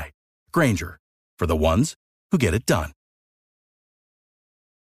stop by. Grainger, for the ones who get it done.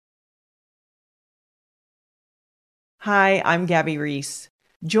 Hi, I'm Gabby Reese.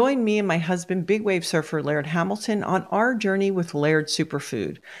 Join me and my husband, big wave surfer Laird Hamilton, on our journey with Laird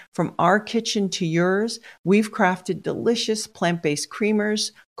Superfood. From our kitchen to yours, we've crafted delicious plant-based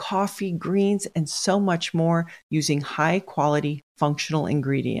creamers, coffee, greens, and so much more using high-quality, functional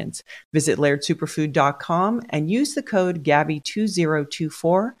ingredients. Visit LairdSuperfood.com and use the code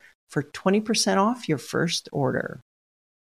GABBY2024 for 20% off your first order.